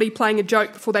just somebody playing a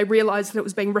joke before they realised that it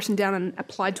was being written down and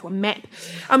applied to a map.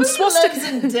 Swastika lives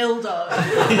in Dildo.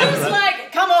 Who's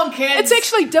like, come on, kids. It's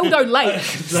actually Dildo Lake.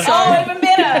 Oh, even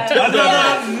better.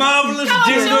 Another marvellous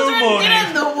dildo morning. Get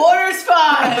in, the water's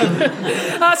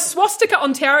fine. Swastika,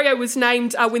 Ontario was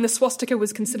named when the swastika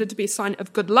was considered to be a sign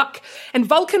of good luck. And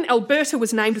Vulcan, Alberta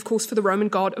was named, of course, for the Roman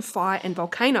god of fire and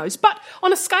volcanoes. But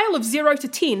on a scale of 0 to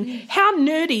 10, how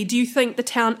nerdy do you think the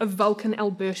town of Vulcan,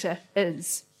 Alberta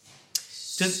is?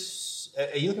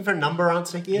 Are you looking for a number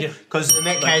answer here? Because in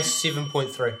that case,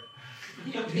 7.3.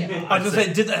 I was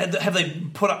going to say, have they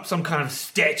put up some kind of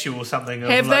statue or something?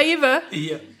 Have they ever?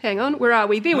 Yeah. Hang on, where are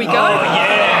we? There we go. Oh,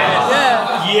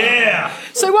 yeah.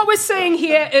 So what we're seeing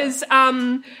here is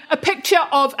a picture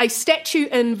of a statue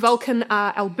in Vulcan,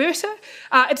 Alberta.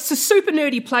 It's a super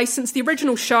nerdy place. Since the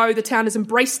original show, the town has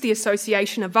embraced the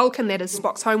association of Vulcan, that is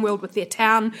Spock's homeworld, with their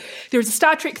town. There is a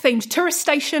Star Trek-themed tourist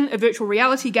station, a virtual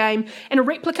reality game, and a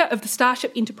replica of the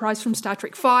Starship Enterprise from Star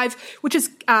Trek V, which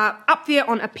is up there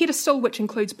on a pedestal, which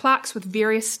includes plaques with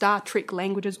various Star Trek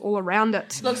languages all around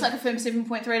it. Looks like a firm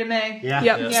 7.3 to me.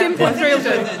 Yep. 7.3 will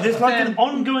do. There's like an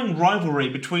ongoing rivalry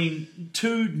between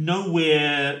two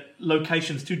nowhere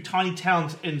locations, two tiny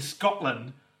towns in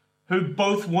Scotland, who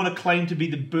both want to claim to be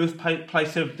the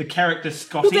birthplace of the character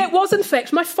Scotty. Well, that was in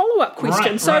fact my follow-up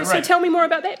question. So tell me more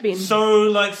about that, Ben. So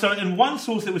in one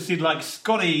source it was said like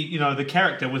Scotty, the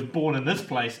character was born in this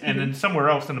place, and then somewhere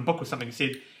else in a book or something it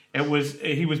said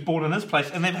he was born in this place,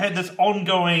 and they've had this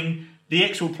ongoing. The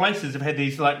actual places have had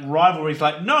these like rivalries,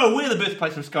 like no, we're the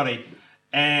birthplace of Scotty.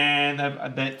 And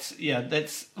that's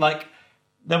like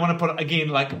they want to put again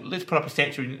like let's put up a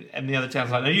statue, and the other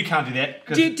town's like no, you can't do that.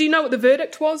 Do you know what the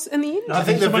verdict was in the end? I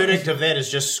think the verdict of that is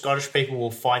just Scottish people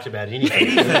will fight about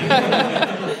anything.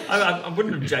 I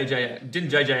wouldn't have didn't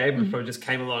J.J. Abrams probably just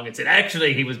came along and said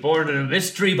actually he was born in a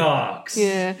mystery box.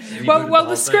 Yeah. Well,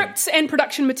 the scripts and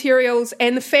production materials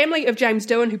and the family of James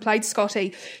Doohan, who played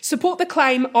Scotty, support the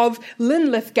claim of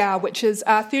Linlithgow, which is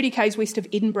 30 k's west of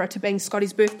Edinburgh, to being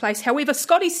Scotty's birthplace. However,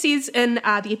 Scotty says in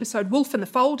the episode Wolf in the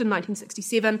Fold in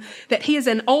 1967 that he is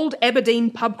an old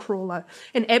Aberdeen pub crawler,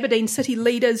 and Aberdeen city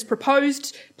leaders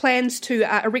proposed plans to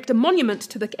erect a monument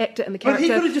to the actor and the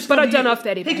character, but I don't know if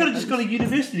that ever He could have just got a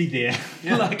university there.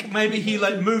 Like maybe he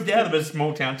moved out of his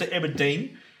small town to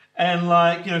Aberdeen and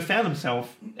found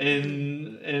himself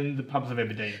in the pubs of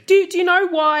Aberdeen. Do you know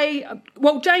why?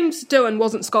 Well, James Doohan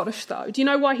wasn't Scottish though. Do you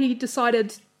know why he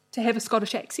decided to have a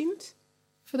Scottish accent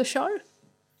for the show?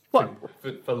 What?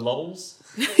 For lols?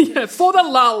 Yeah, for the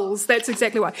lulls. That's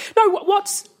exactly why. No,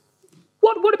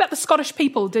 what about the Scottish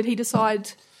people? Did he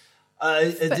decide?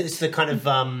 It's the kind of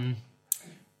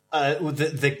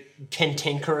the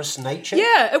cantankerous nature.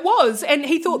 Yeah, it was, and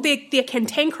he thought their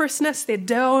cantankerousness, their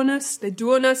dourness,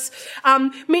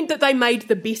 meant that they made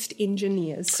the best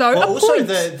engineers. So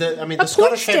the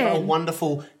Scottish have a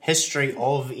wonderful history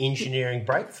of engineering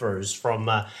breakthroughs, from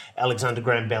Alexander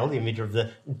Graham Bell, the inventor of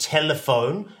the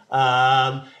telephone,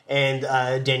 and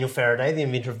Daniel Faraday, the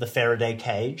inventor of the Faraday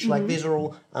cage. Like these are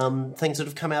all things that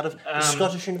have come out of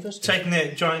Scottish university. Taking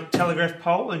that giant telegraph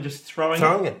pole and just throwing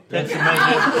it. That's a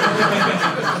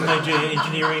major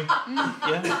engineering.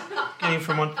 Yeah, getting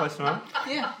from one place to another.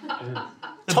 Yeah.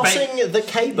 Tossing the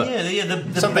caber. Yeah.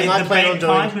 The something I plan on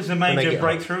doing. Bagpipe was a major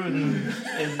breakthrough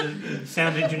in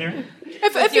sound engineering.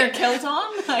 If you're kilt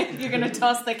on, you're going to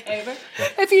toss the caber.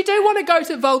 If you do want to go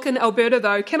to Vulcan, Alberta,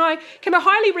 though, can I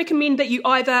highly recommend that you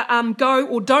either go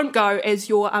or don't go as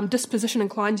your disposition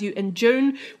inclines you in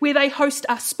June, where they host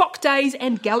Spock Days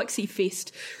and Galaxy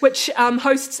Fest, which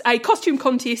hosts a costume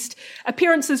contest,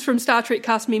 appearances from Star Trek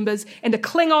cast members, and a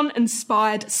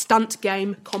Klingon-inspired stunt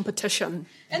game competition.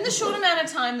 In the short amount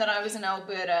of time that I was in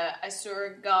Alberta, I saw a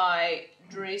guy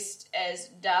dressed as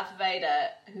Darth Vader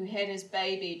who had his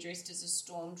baby dressed as a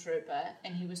stormtrooper,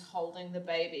 and he was holding the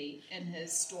baby in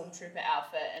his stormtrooper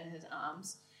outfit in his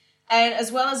arms. And as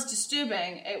well as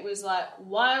disturbing, it was like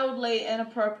wildly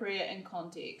inappropriate in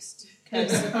context.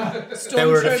 They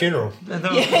were at a funeral. And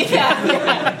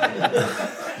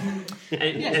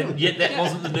yet that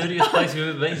wasn't the nerdiest place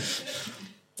you've ever been.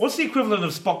 What's the equivalent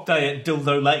of Spock Day at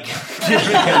Dildo Lake?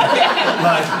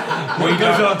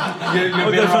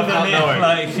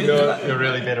 You're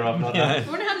really better off not knowing. I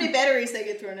wonder how many batteries they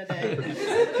get through in a day.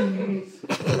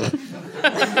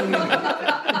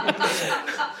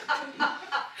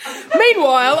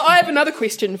 Meanwhile, I have another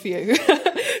question for you.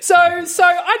 So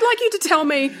I'd like you to tell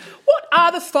me, what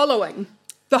are the following?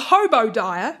 The hobo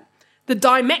dyer, the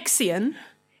Dymaxion,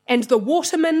 and the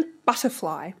waterman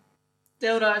butterfly.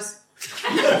 Dildos.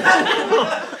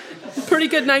 Pretty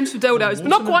good names for dildos, but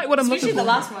not quite what I'm looking for. Especially the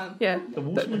last one. Yeah. The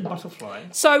waterman butterfly.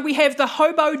 So we have the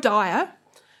hobo dyer,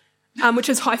 which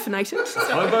is hyphenated.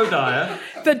 Hobo dyer.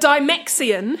 The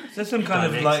Dymaxion. Is that some kind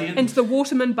of like... And the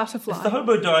waterman butterfly. Is the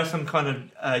hobo dye some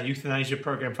kind of euthanasia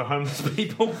program for homeless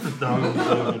people?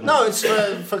 No, it's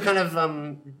for kind of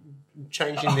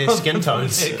changing their skin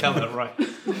tones. Yeah, cover it, right.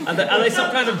 Are they some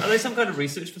kind of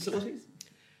research facilities?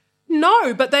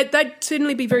 No, but they'd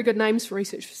certainly be very good names for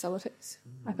research facilities,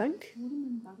 I think.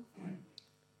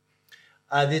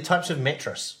 They're types of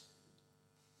mattress.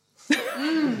 I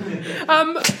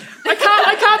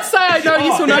can't say I know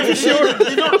yes or no for sure.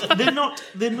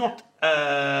 They're not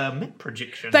map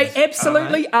projections. They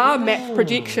absolutely are map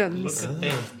projections.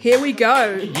 Here we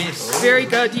go. Yes. Very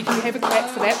good. You can have a clap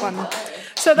for that one.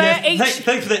 So they are each...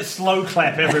 Thanks for that slow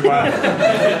clap, everyone.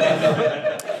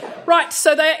 Right,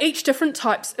 so they are each different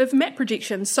types of map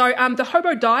projections. So the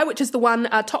hobo die, which is the one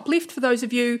top left for those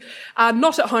of you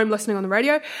not at home listening on the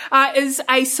radio, is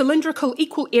a cylindrical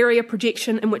equal area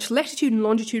projection in which latitude and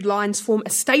longitude lines form a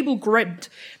stable grid.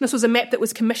 This was a map that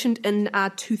was commissioned in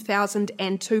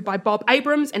 2002 by Bob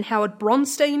Abrams and Howard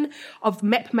Bronstein of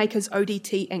Mapmakers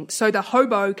ODT Inc. So the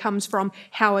hobo comes from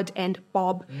Howard and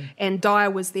Bob, and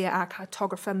Dyer was their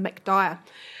cartographer, Mick Dyer.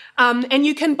 And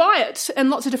you can buy it in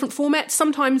lots of different formats,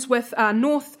 sometimes with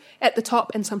north at the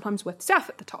top and sometimes with south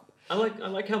at the top. I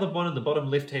like how the one in the bottom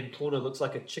left-hand corner looks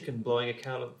like a chicken blowing a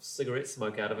cloud of cigarette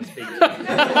smoke out of its beak.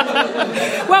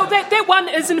 Well, that one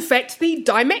is in fact the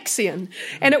Dymaxion,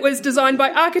 and it was designed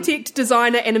by architect,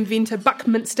 designer and inventor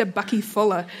Buckminster Bucky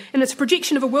Fuller, and it's a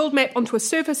projection of a world map onto a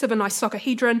surface of an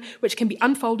icosahedron which can be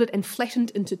unfolded and flattened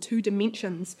into 2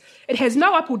 dimensions. It has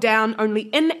no up or down, only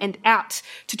in and out,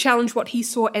 to challenge what he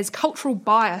saw as cultural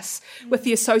bias with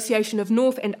the association of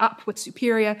north and up with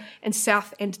superior and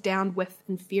south and down with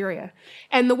inferior.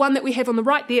 And the one that we have on the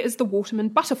right there is the waterman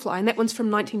butterfly, and that one's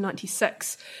from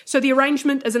 1996. So the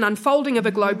arrangement is an unfolding of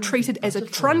a globe treated as a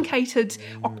truncated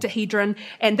octahedron,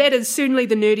 and that is certainly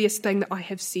the nerdiest thing that I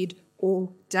have said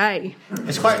all day.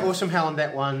 It's quite awesome how on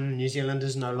that one New Zealand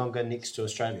is no longer next to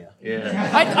Australia.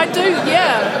 Yeah, I do,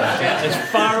 yeah. As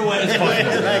far away as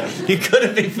possible. Like, you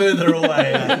couldn't be further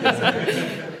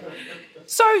away.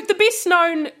 So the best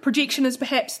known projection is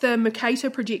perhaps the Mercator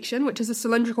projection, which is a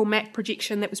cylindrical map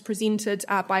projection that was presented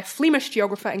by a Flemish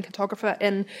geographer and cartographer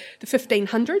in the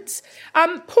 1500s.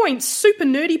 Points, super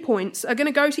nerdy points, are going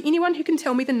to go to anyone who can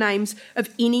tell me the names of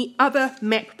any other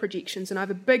map projections, and I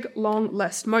have a big long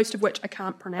list, most of which I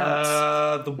can't pronounce.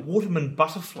 The waterman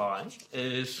butterfly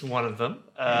is one of them.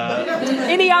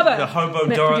 Any other the hobo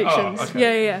map projections? Oh,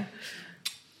 okay. Yeah.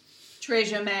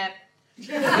 Treasure map.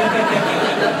 No,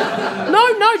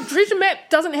 treasure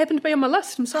map doesn't happen to be on my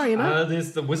list. I'm sorry,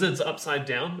 There's the Wizard's Upside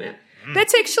Down map.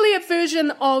 That's actually a version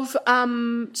of,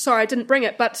 sorry, I didn't bring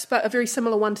it, but a very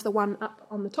similar one to the one up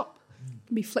on the top. It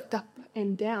can be flicked up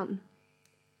and down.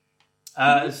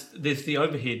 There's the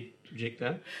overhead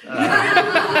projector. What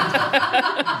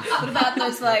about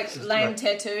those lame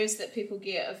tattoos that people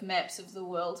get of maps of the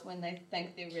world when they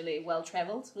think they're really well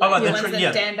travelled? Like the ones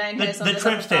that Dan Bain has on the his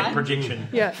tramp other stamp side? projection.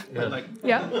 Yeah.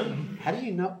 How do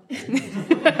you know?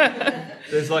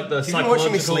 There's like the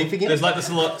watching me sleep again? There's like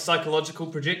the psychological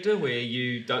projector where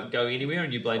you don't go anywhere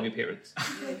and you blame your parents.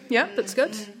 Yeah, that's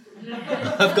good.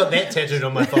 I've got that tattooed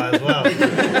on my thigh as well.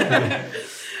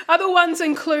 Other ones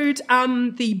include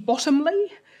the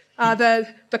Bottomley, the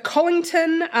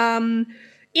Collington,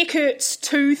 Eckert's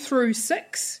 2 through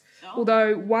 6,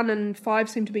 although 1 and 5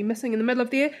 seem to be missing in the middle of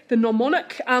there. The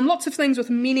mnemonic, lots of things with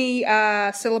many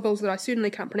syllables that I certainly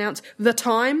can't pronounce. The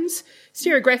Times,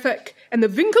 stereographic, and the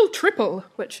Winkel triple,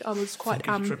 which I was quite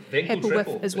happy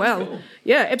with as well. Cool.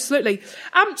 Yeah, absolutely.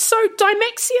 So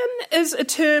Dymaxion is a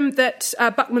term that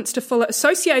Buckminster Fuller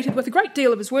associated with a great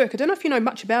deal of his work. I don't know if you know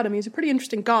much about him. He's a pretty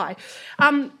interesting guy.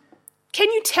 Can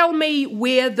you tell me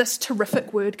where this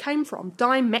terrific word came from?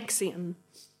 Dymaxion.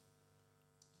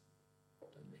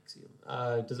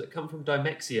 Does it come from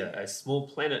Dymaxia, a small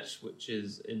planet which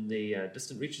is in the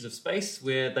distant reaches of space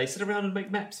where they sit around and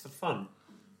make maps for fun?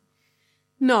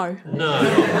 No.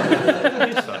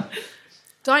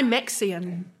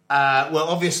 Dymaxion. Well,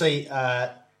 obviously,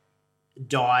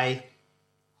 die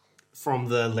from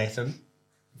the Latin.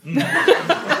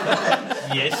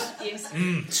 Yes.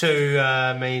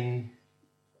 To mean...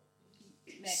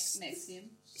 Maxium.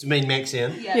 To mean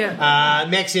Maxion. Yeah.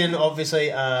 Maxion,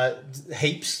 obviously,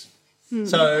 heaps.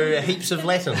 So heaps of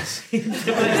Latins.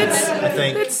 I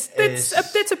think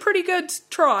That's a pretty good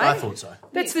try. I thought so.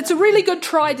 That's a really good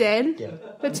try, Dan. Yeah.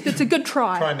 That's a good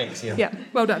try. Trimaxion. Yeah,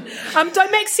 well done.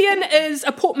 Dymaxion is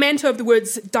a portmanteau of the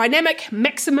words dynamic,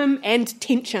 maximum, and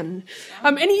tension.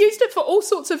 And he used it for all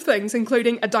sorts of things,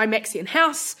 including a Dymaxion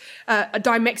house, a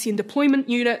Dymaxion deployment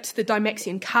unit, the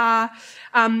Dymaxion car.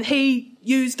 He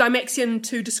used Dymaxion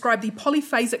to describe the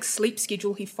polyphasic sleep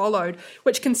schedule he followed,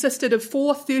 which consisted of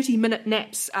 4 30-minute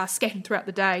naps scattered throughout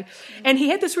the day. And he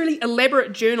had this really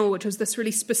elaborate journal, which was this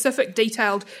really specific,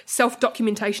 detailed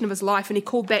self-documentation of his life, and he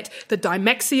called that the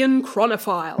Dymaxion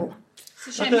Chronophile. It's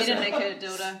a shame he didn't make a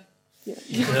dildo.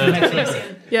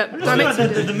 Yeah,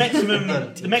 Dymaxion.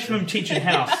 The maximum teaching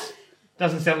house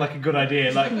doesn't sound like a good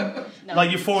idea. Like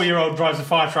your 4-year-old drives a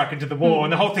fire truck into the wall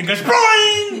and the whole thing goes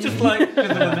boing, just like the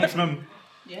maximum.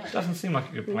 Yeah. Doesn't seem like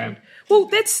a good plan. Well,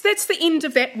 that's the end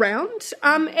of that round.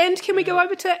 And can we go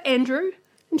over to Andrew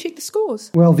and check the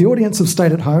scores? Well, the audience have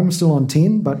stayed at home, still on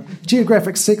 10, but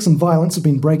geographic sex and violence have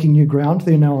been breaking new ground.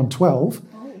 They're now on 12.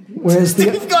 Whereas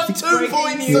You've got 2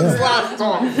 points since last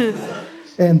time.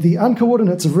 And the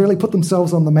uncoordinates have really put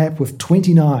themselves on the map with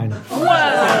 29.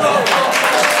 Wow.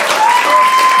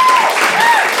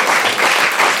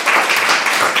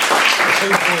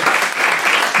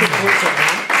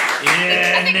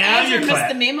 I think now Andrew you missed clap.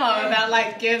 the memo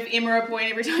about give Emma a point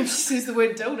every time she says the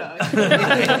word dildo.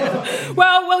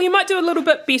 Well, you might do a little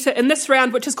bit better in this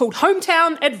round, which is called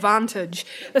Hometown Advantage.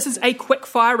 This is a quick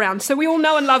fire round. So we all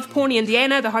know and love Pawnee,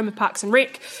 Indiana, the home of Parks and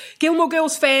Rec. Gilmore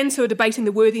Girls fans who are debating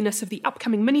the worthiness of the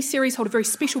upcoming miniseries hold a very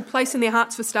special place in their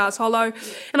hearts for Stars Hollow.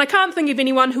 And I can't think of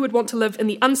anyone who would want to live in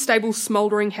the unstable,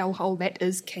 smouldering hellhole that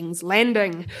is King's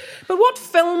Landing. But what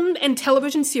film and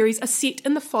television series are set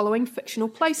in the following fictional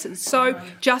places? So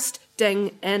just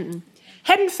ding in.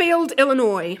 Haddonfield,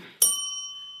 Illinois.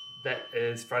 That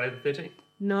is Friday the 13th.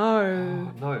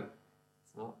 No. No,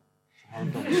 it's not.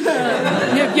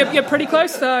 You're pretty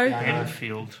close, though.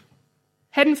 Haddonfield.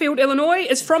 Haddonfield, Illinois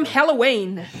is from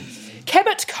Halloween.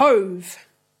 Cabot Cove.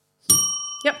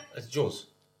 Yep. It's Jaws.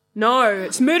 No,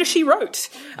 it's Murder, She Wrote.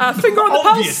 Finger on the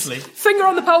Obviously. pulse. Finger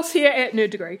on the pulse here at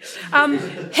Nerd Degree.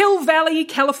 Hill Valley,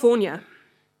 California.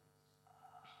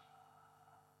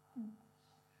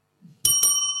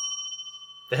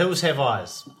 The hills have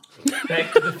eyes.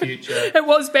 Back to the Future. It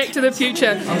was Back to the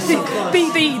Future.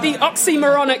 The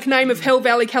oxymoronic name of Hill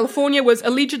Valley, California was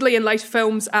allegedly in later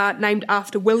films named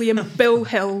after William Bill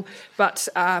Hill, but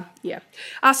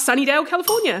Sunnydale,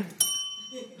 California.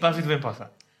 Buffy the Vampire Slayer.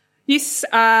 Yes,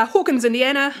 Hawkins,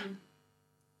 Indiana.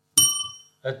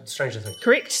 Stranger Things.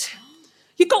 Correct.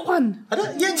 You got one.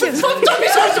 Don't be so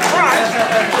surprised.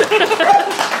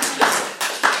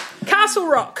 Castle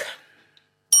Rock.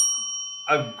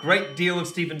 A great deal of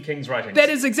Stephen King's writing. That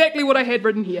is exactly what I had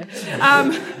written here.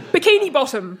 Bikini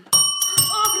Bottom.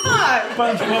 Oh,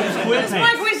 no. That's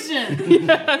my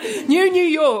question. New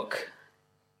York.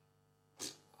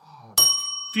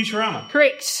 Futurama.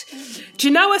 Correct.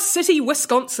 Genoa City,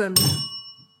 Wisconsin.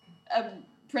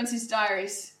 Princess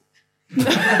Diaries.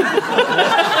 That's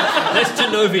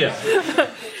Genovia.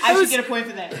 I should get a point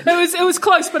for that. It was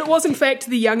close, but it was in fact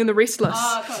The Young and the Restless.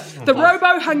 The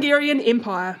Robo-Hungarian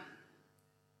Empire.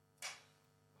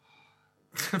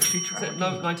 Futurama.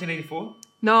 No, 1984?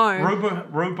 No.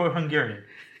 Robo-Hungarian.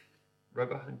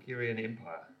 Robo-Hungarian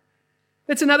Empire.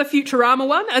 It's another Futurama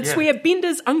one. It's where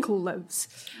Bender's uncle lives.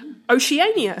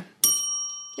 Oceania.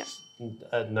 Yeah.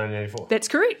 1984. That's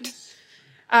correct.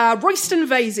 Royston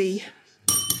Vasey.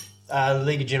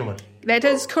 League of Gentlemen. That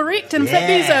is correct. In fact,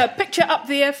 there's a picture up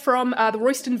there from the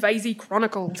Royston Vasey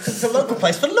Chronicles. It's a local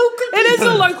place for local people. It is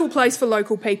a local place for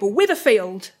local people.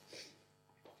 Weatherfield.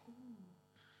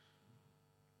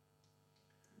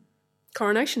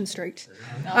 Coronation Street.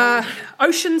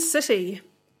 Ocean City.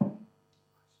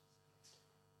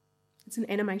 It's an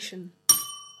animation.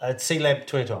 It's Sea Lab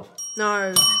 2012.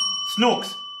 No.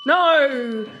 Snorks.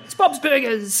 No. It's Bob's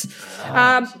Burgers.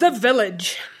 The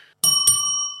Village.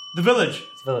 The Village.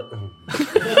 So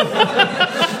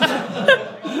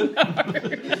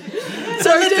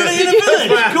Literally the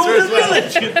Village. Call the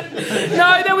Village.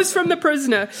 No, that was from The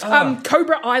Prisoner.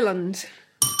 Cobra Island.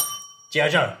 G.I.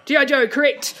 Joe. G.I. Joe,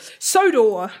 correct.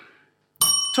 Sodor.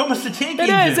 Thomas the Tank It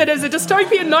Engine. is a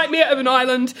dystopian nightmare of an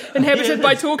island inhabited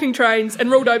by talking trains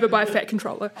and ruled over by a fat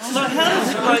controller. So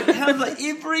how does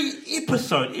every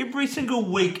episode, every single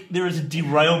week, there is a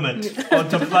derailment on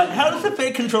top of, how does the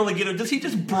fat controller get it? Does he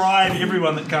just bribe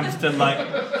everyone that comes to, And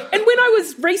when I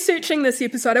was researching this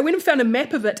episode, I went and found a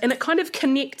map of it, and it kind of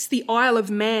connects the Isle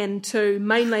of Man to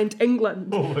mainland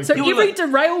England. So every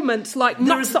derailment,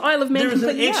 knocks the Isle of Man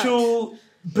completely There is an out. actual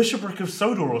bishopric of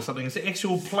Sodor or something. It's an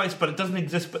actual place, but it doesn't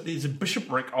exist, but there's a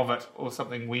bishopric of it or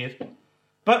something weird.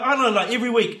 But I don't know, every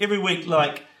week,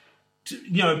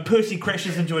 Percy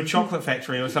crashes into a chocolate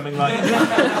factory or something like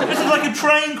that. This is like a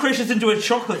train crashes into a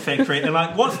chocolate factory, and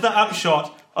what's the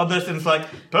upshot of this? And it's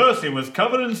Percy was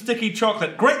covered in sticky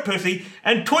chocolate. Great, Percy,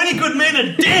 and 20 good men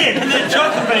are dead in that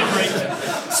chocolate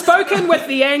factory. Spoken with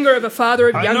the anger of a father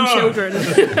of young know. children.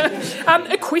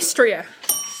 Equestria.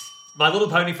 My Little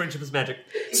Pony Friendship is Magic.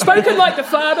 Spoken like the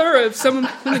father of someone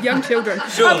with young children.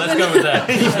 Sure, let's go with that.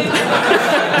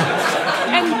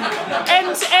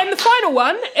 And the final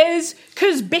one is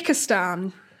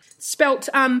Kyrgyzstan. Spelt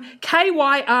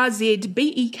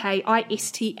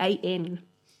Kyrzbekistan.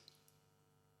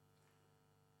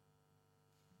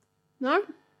 No?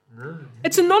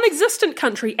 It's a non-existent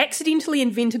country accidentally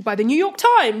invented by the New York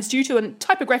Times due to a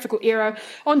typographical error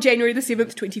on January the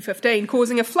 7th, 2015,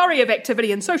 causing a flurry of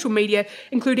activity in social media,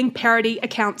 including parody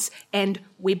accounts and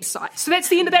websites. So that's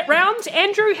the end of that round.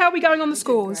 Andrew, how are we going on the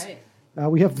scores?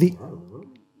 We have the...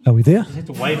 Are we there? You have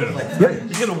to wave at him. Yep.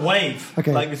 He's going to wave.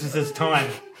 Okay. This is his time.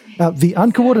 The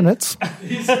uncoordinates.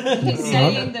 He's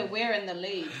saying that we're in the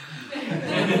lead.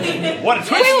 What a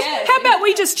twist! Well, how about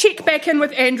we just check back in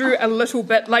with Andrew a little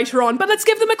bit later on, but let's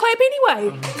give them a clap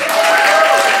anyway.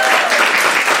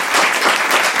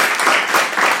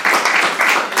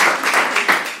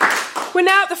 We're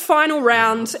now at the final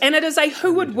round, and it is a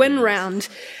who would win round.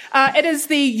 It is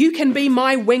the You Can Be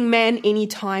My Wingman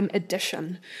Anytime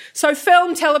edition. So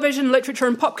film, television, literature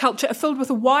and pop culture are filled with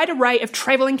a wide array of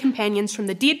travelling companions, from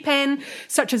the deadpan,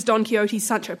 such as Don Quixote's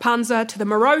Sancho Panza, to the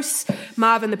morose,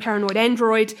 Marvin the paranoid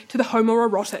android, to the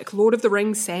homoerotic Lord of the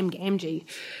Rings, Sam Gamgee.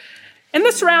 In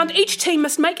this round, each team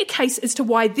must make a case as to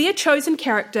why their chosen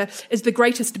character is the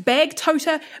greatest bag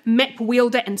toter, map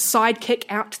wielder and sidekick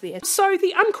out there. So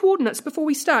the uncoordinates, before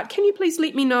we start, can you please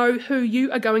let me know who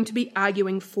you are going to be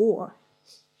arguing for?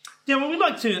 Yeah, well, we'd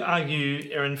like to argue,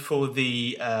 Erin, for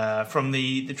the from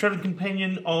the travelling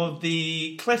companion of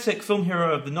the classic film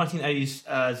hero of the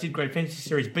 1980s Z-grade fantasy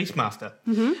series, Beastmaster.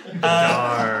 Mm-hmm.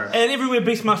 And everywhere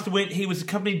Beastmaster went, he was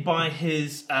accompanied by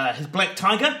his black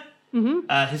tiger,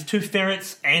 his two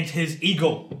ferrets, and his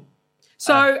eagle.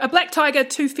 So a black tiger,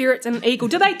 two ferrets, and an eagle.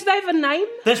 Do they have a name?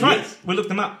 That's right. Yes. We looked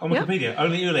them up on Wikipedia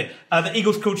only earlier. The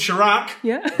eagle's called Shirak.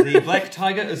 Yeah. The black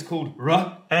tiger is called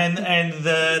Ra. And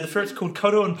the ferret's called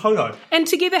Kodo and Podo. And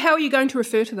together, how are you going to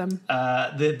refer to them?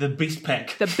 The Beast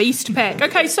Pack. The Beast Pack.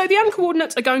 Okay, so the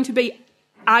uncoordinates are going to be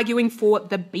arguing for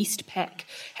the Beast Pack.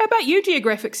 How about you,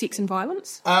 Geographic Sex and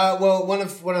Violence? Well, one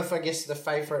of I guess the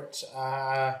favourite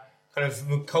kind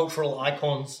of cultural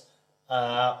icons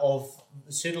of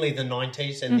certainly the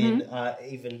 90s and then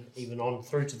even on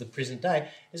through to the present day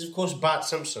is of course Bart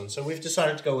Simpson. So we've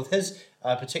decided to go with his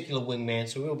particular wingman.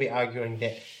 So we'll be arguing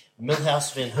that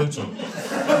Milhouse Van Houten.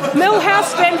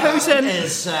 Milhouse Van Houten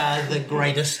is the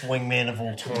greatest wingman of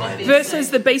all time.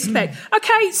 Versus the Beast Pack.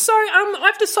 Okay, so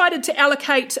I've decided to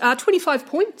allocate 25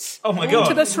 points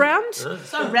to this round.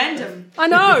 So random. I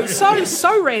know,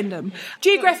 so random.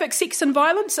 Geographic Sex and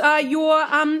Violence,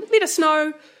 let us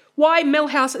know why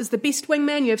Milhouse is the best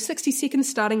wingman. You have 60 seconds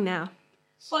starting now.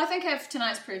 Well, I think if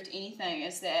tonight's proved anything,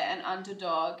 is that an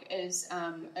underdog is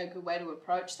a good way to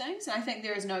approach things. And I think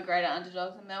there is no greater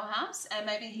underdog than Milhouse. And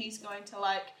maybe he's going to,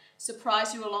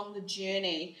 surprise you along the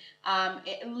journey.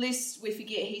 Lest we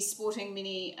forget, he's sporting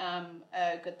many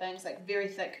good things, like very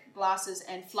thick glasses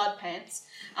and flood pants,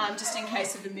 just in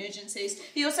case of emergencies.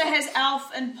 He also has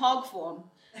Alf and Pog form.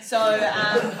 So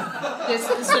there's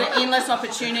sort of endless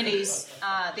opportunities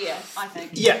there, I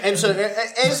think. Yeah, and so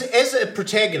as a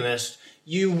protagonist,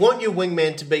 you want your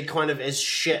wingman to be kind of as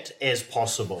shit as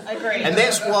possible. Agreed. And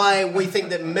that's why we think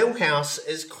that Milhouse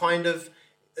is kind of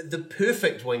the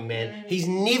perfect wingman. He's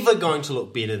never going to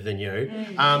look better than you.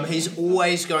 He's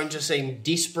always going to seem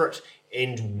desperate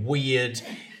and weird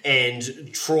and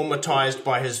traumatized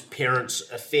by his parents'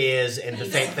 affairs and the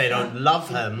fact they don't love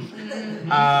him.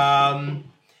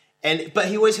 But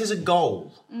he always has a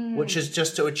goal, which is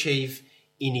just to achieve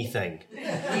anything,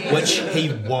 which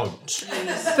he won't.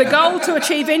 The goal to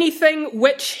achieve anything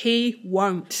which he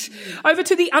won't. Over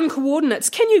to the uncoordinates.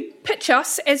 Can you pitch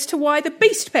us as to why the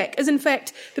Beast Pack is in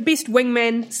fact the best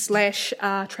wingman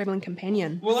 / travelling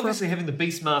companion? Well, obviously having the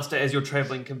Beastmaster as your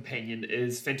travelling companion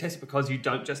is fantastic because you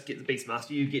don't just get the Beastmaster,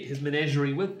 you get his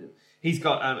menagerie with him. He's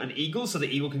got an eagle, so the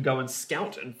eagle can go and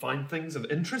scout and find things of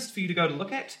interest for you to go to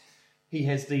look at. He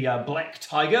has the black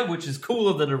tiger, which is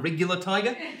cooler than a regular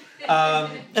tiger.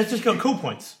 It's just got cool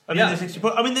points. That's extra.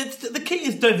 The key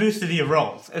is diversity of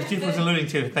roles, as Jeff was alluding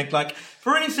to. I think, like,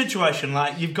 for any situation,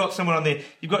 like, you've got someone on there.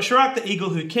 You've got Shirak the eagle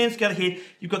who can scout ahead.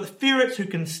 You've got the ferrets who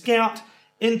can scout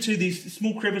into these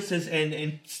small crevices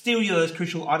and steal you those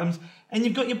crucial items. And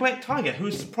you've got your black tiger, who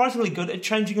is surprisingly good at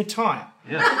changing a tyre.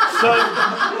 Yeah. So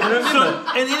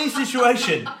in any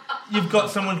situation, you've got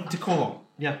someone to call on.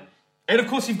 Yeah. And of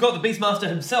course you've got the Beastmaster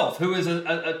himself, who is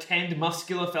a tanned,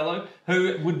 muscular fellow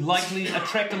who would likely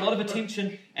attract a lot of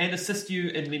attention and assist you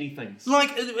in many things.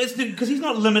 Like, because he's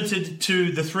not limited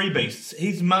to the 3 beasts.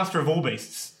 He's master of all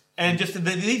beasts. And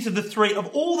these are the 3, of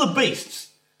all the beasts,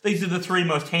 these are the 3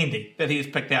 most handy that he has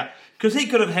picked out. Because he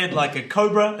could have had like a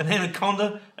cobra, an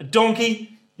anaconda, a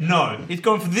donkey. No, he's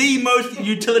gone for the most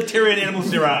utilitarian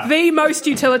animals there are. The most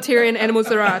utilitarian animals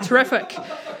there are. Terrific.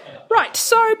 Right,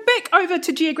 so back over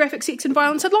to geographic sex and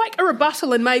violence. I'd like a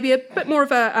rebuttal and maybe a bit more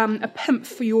of a pimp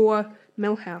for your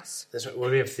Millhouse. That's right. Well,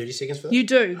 we have 30 seconds for that? You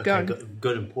do, okay, go.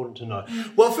 Good, important to know.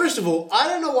 Well, first of all, I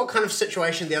don't know what kind of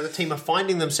situation the other team are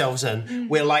finding themselves in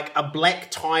where, like, a black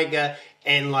tiger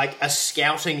and, like, a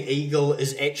scouting eagle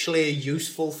is actually a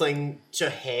useful thing to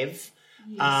have.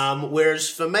 Yes. Whereas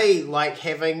for me, like,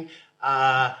 having...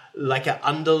 like an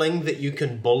underling that you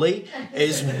can bully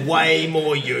is way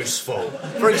more useful.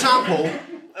 For example,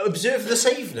 observe this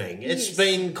evening. It's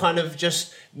been kind of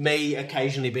just me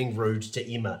occasionally being rude to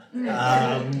Emma.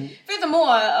 Furthermore,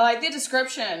 like their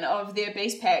description of their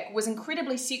beast pack was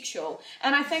incredibly sexual,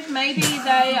 and I think maybe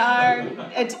they are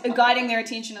guiding their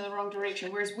attention in the wrong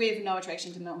direction, whereas we have no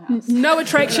attraction to Millhouse. No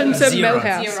attraction to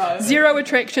Millhouse. Zero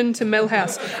attraction to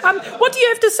Millhouse. What do you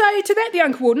have to say to that, the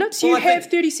uncoordinates? You have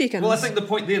 30 seconds. Well, I think the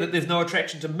point there that there's no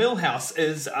attraction to Millhouse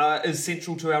is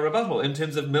central to our rebuttal in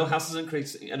terms of Millhouse is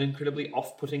an incredibly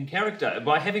off-putting character.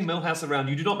 By having Millhouse around,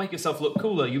 you do not make yourself look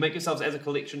cooler. You make yourselves, as a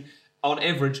collection, on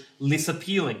average, less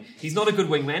appealing. He's not a good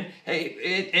wingman.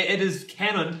 It is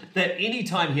canon that any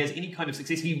time he has any kind of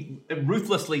success, he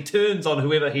ruthlessly turns on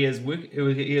whoever he is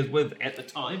with at the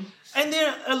time. And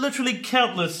there are literally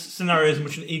countless scenarios in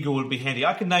which an eagle would be handy.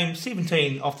 I can name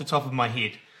 17 off the top of my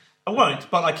head. I won't,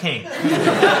 but I can.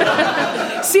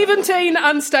 17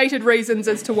 unstated reasons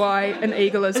as to why an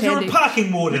eagle is handy. Is there a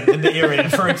parking warden in the area,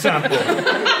 for example?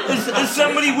 Is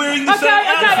somebody wearing the same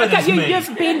outfit as me?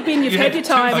 You've had your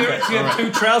time. You have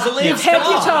 2 trouser legs. You've had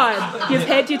your time. You've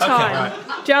had your time. Okay,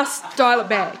 right. Just dial it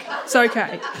back. It's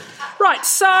okay. Right,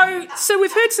 so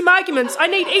we've heard some arguments. I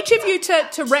need each of you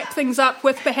to wrap things up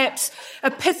with perhaps a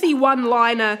pithy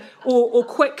one-liner or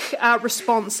quick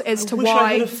response as to why...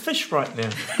 I had a fish right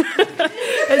now.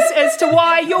 as to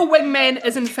why your wingman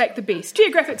is in fact the best.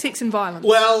 Geographic sex and violence.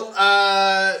 Well,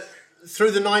 through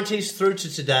the 90s through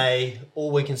to today, all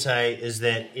we can say is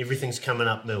that everything's coming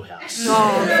up Millhouse.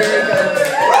 Oh, very good.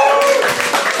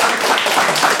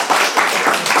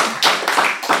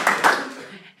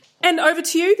 And over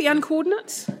to you, the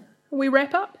uncoordinates. We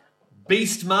wrap up.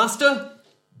 Beastmaster,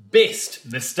 best,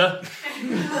 mister.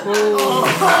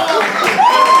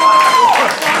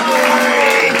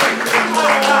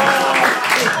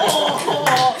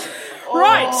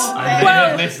 Right.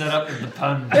 I messed that up with the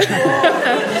pun.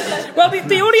 Well,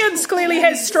 the audience clearly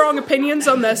has strong opinions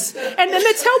on this, and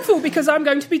that's helpful because I'm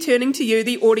going to be turning to you,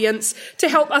 the audience, to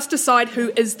help us decide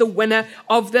who is the winner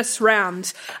of this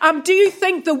round. Do you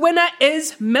think the winner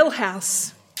is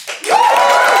Millhouse?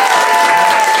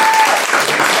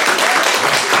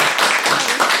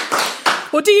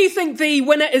 Or do you think the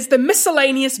winner is the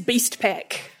miscellaneous beast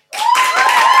pack?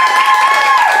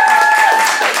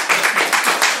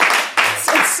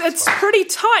 It's pretty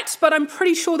tight, but I'm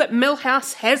pretty sure that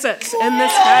Millhouse has it in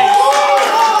this case.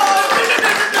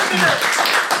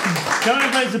 Can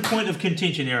I raise a point of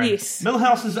contention, Erin? Yes.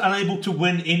 Millhouse is unable to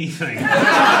win anything. Oh,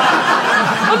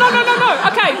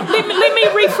 no. Okay, let me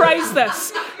rephrase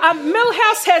this.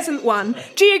 Millhouse hasn't won.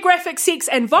 Geographic Sex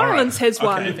and Violence has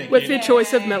won with their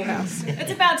choice of Millhouse.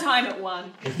 It's about time it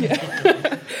won.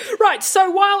 Right, so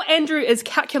while Andrew is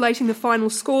calculating the final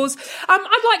scores,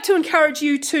 I'd like to encourage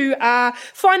you to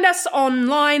find us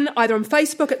online, either on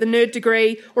Facebook at The Nerd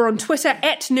Degree, or on Twitter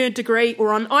at Nerd Degree,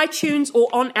 or on iTunes, or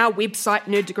on our website,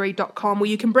 nerddegree.com, where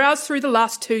you can browse through the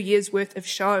last 2 years' worth of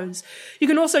shows. You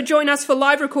can also join us for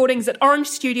live recordings at Orange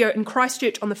Studio in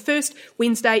Christchurch on the first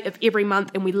Wednesday of every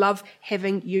month, and we love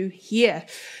having you here.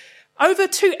 Over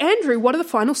to Andrew. What are the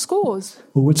final scores?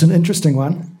 Well, it's an interesting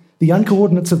one. The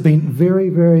uncoordinates have been very,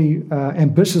 very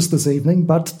ambitious this evening,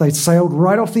 but they sailed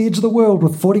right off the edge of the world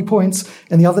with 40 points,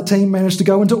 and the other team managed to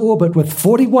go into orbit with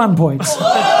 41 points.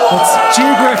 That's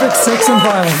Geographic Sex and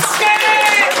Violence.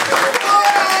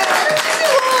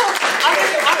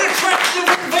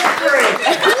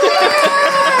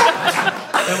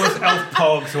 It was Elf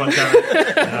Pogs one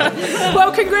time.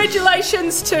 Well,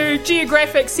 congratulations to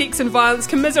Geographic Sex and Violence.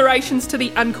 Commiserations to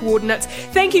the uncoordinates.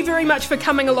 Thank you very much for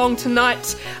coming along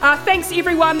tonight. Thanks,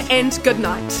 everyone, and good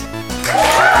night.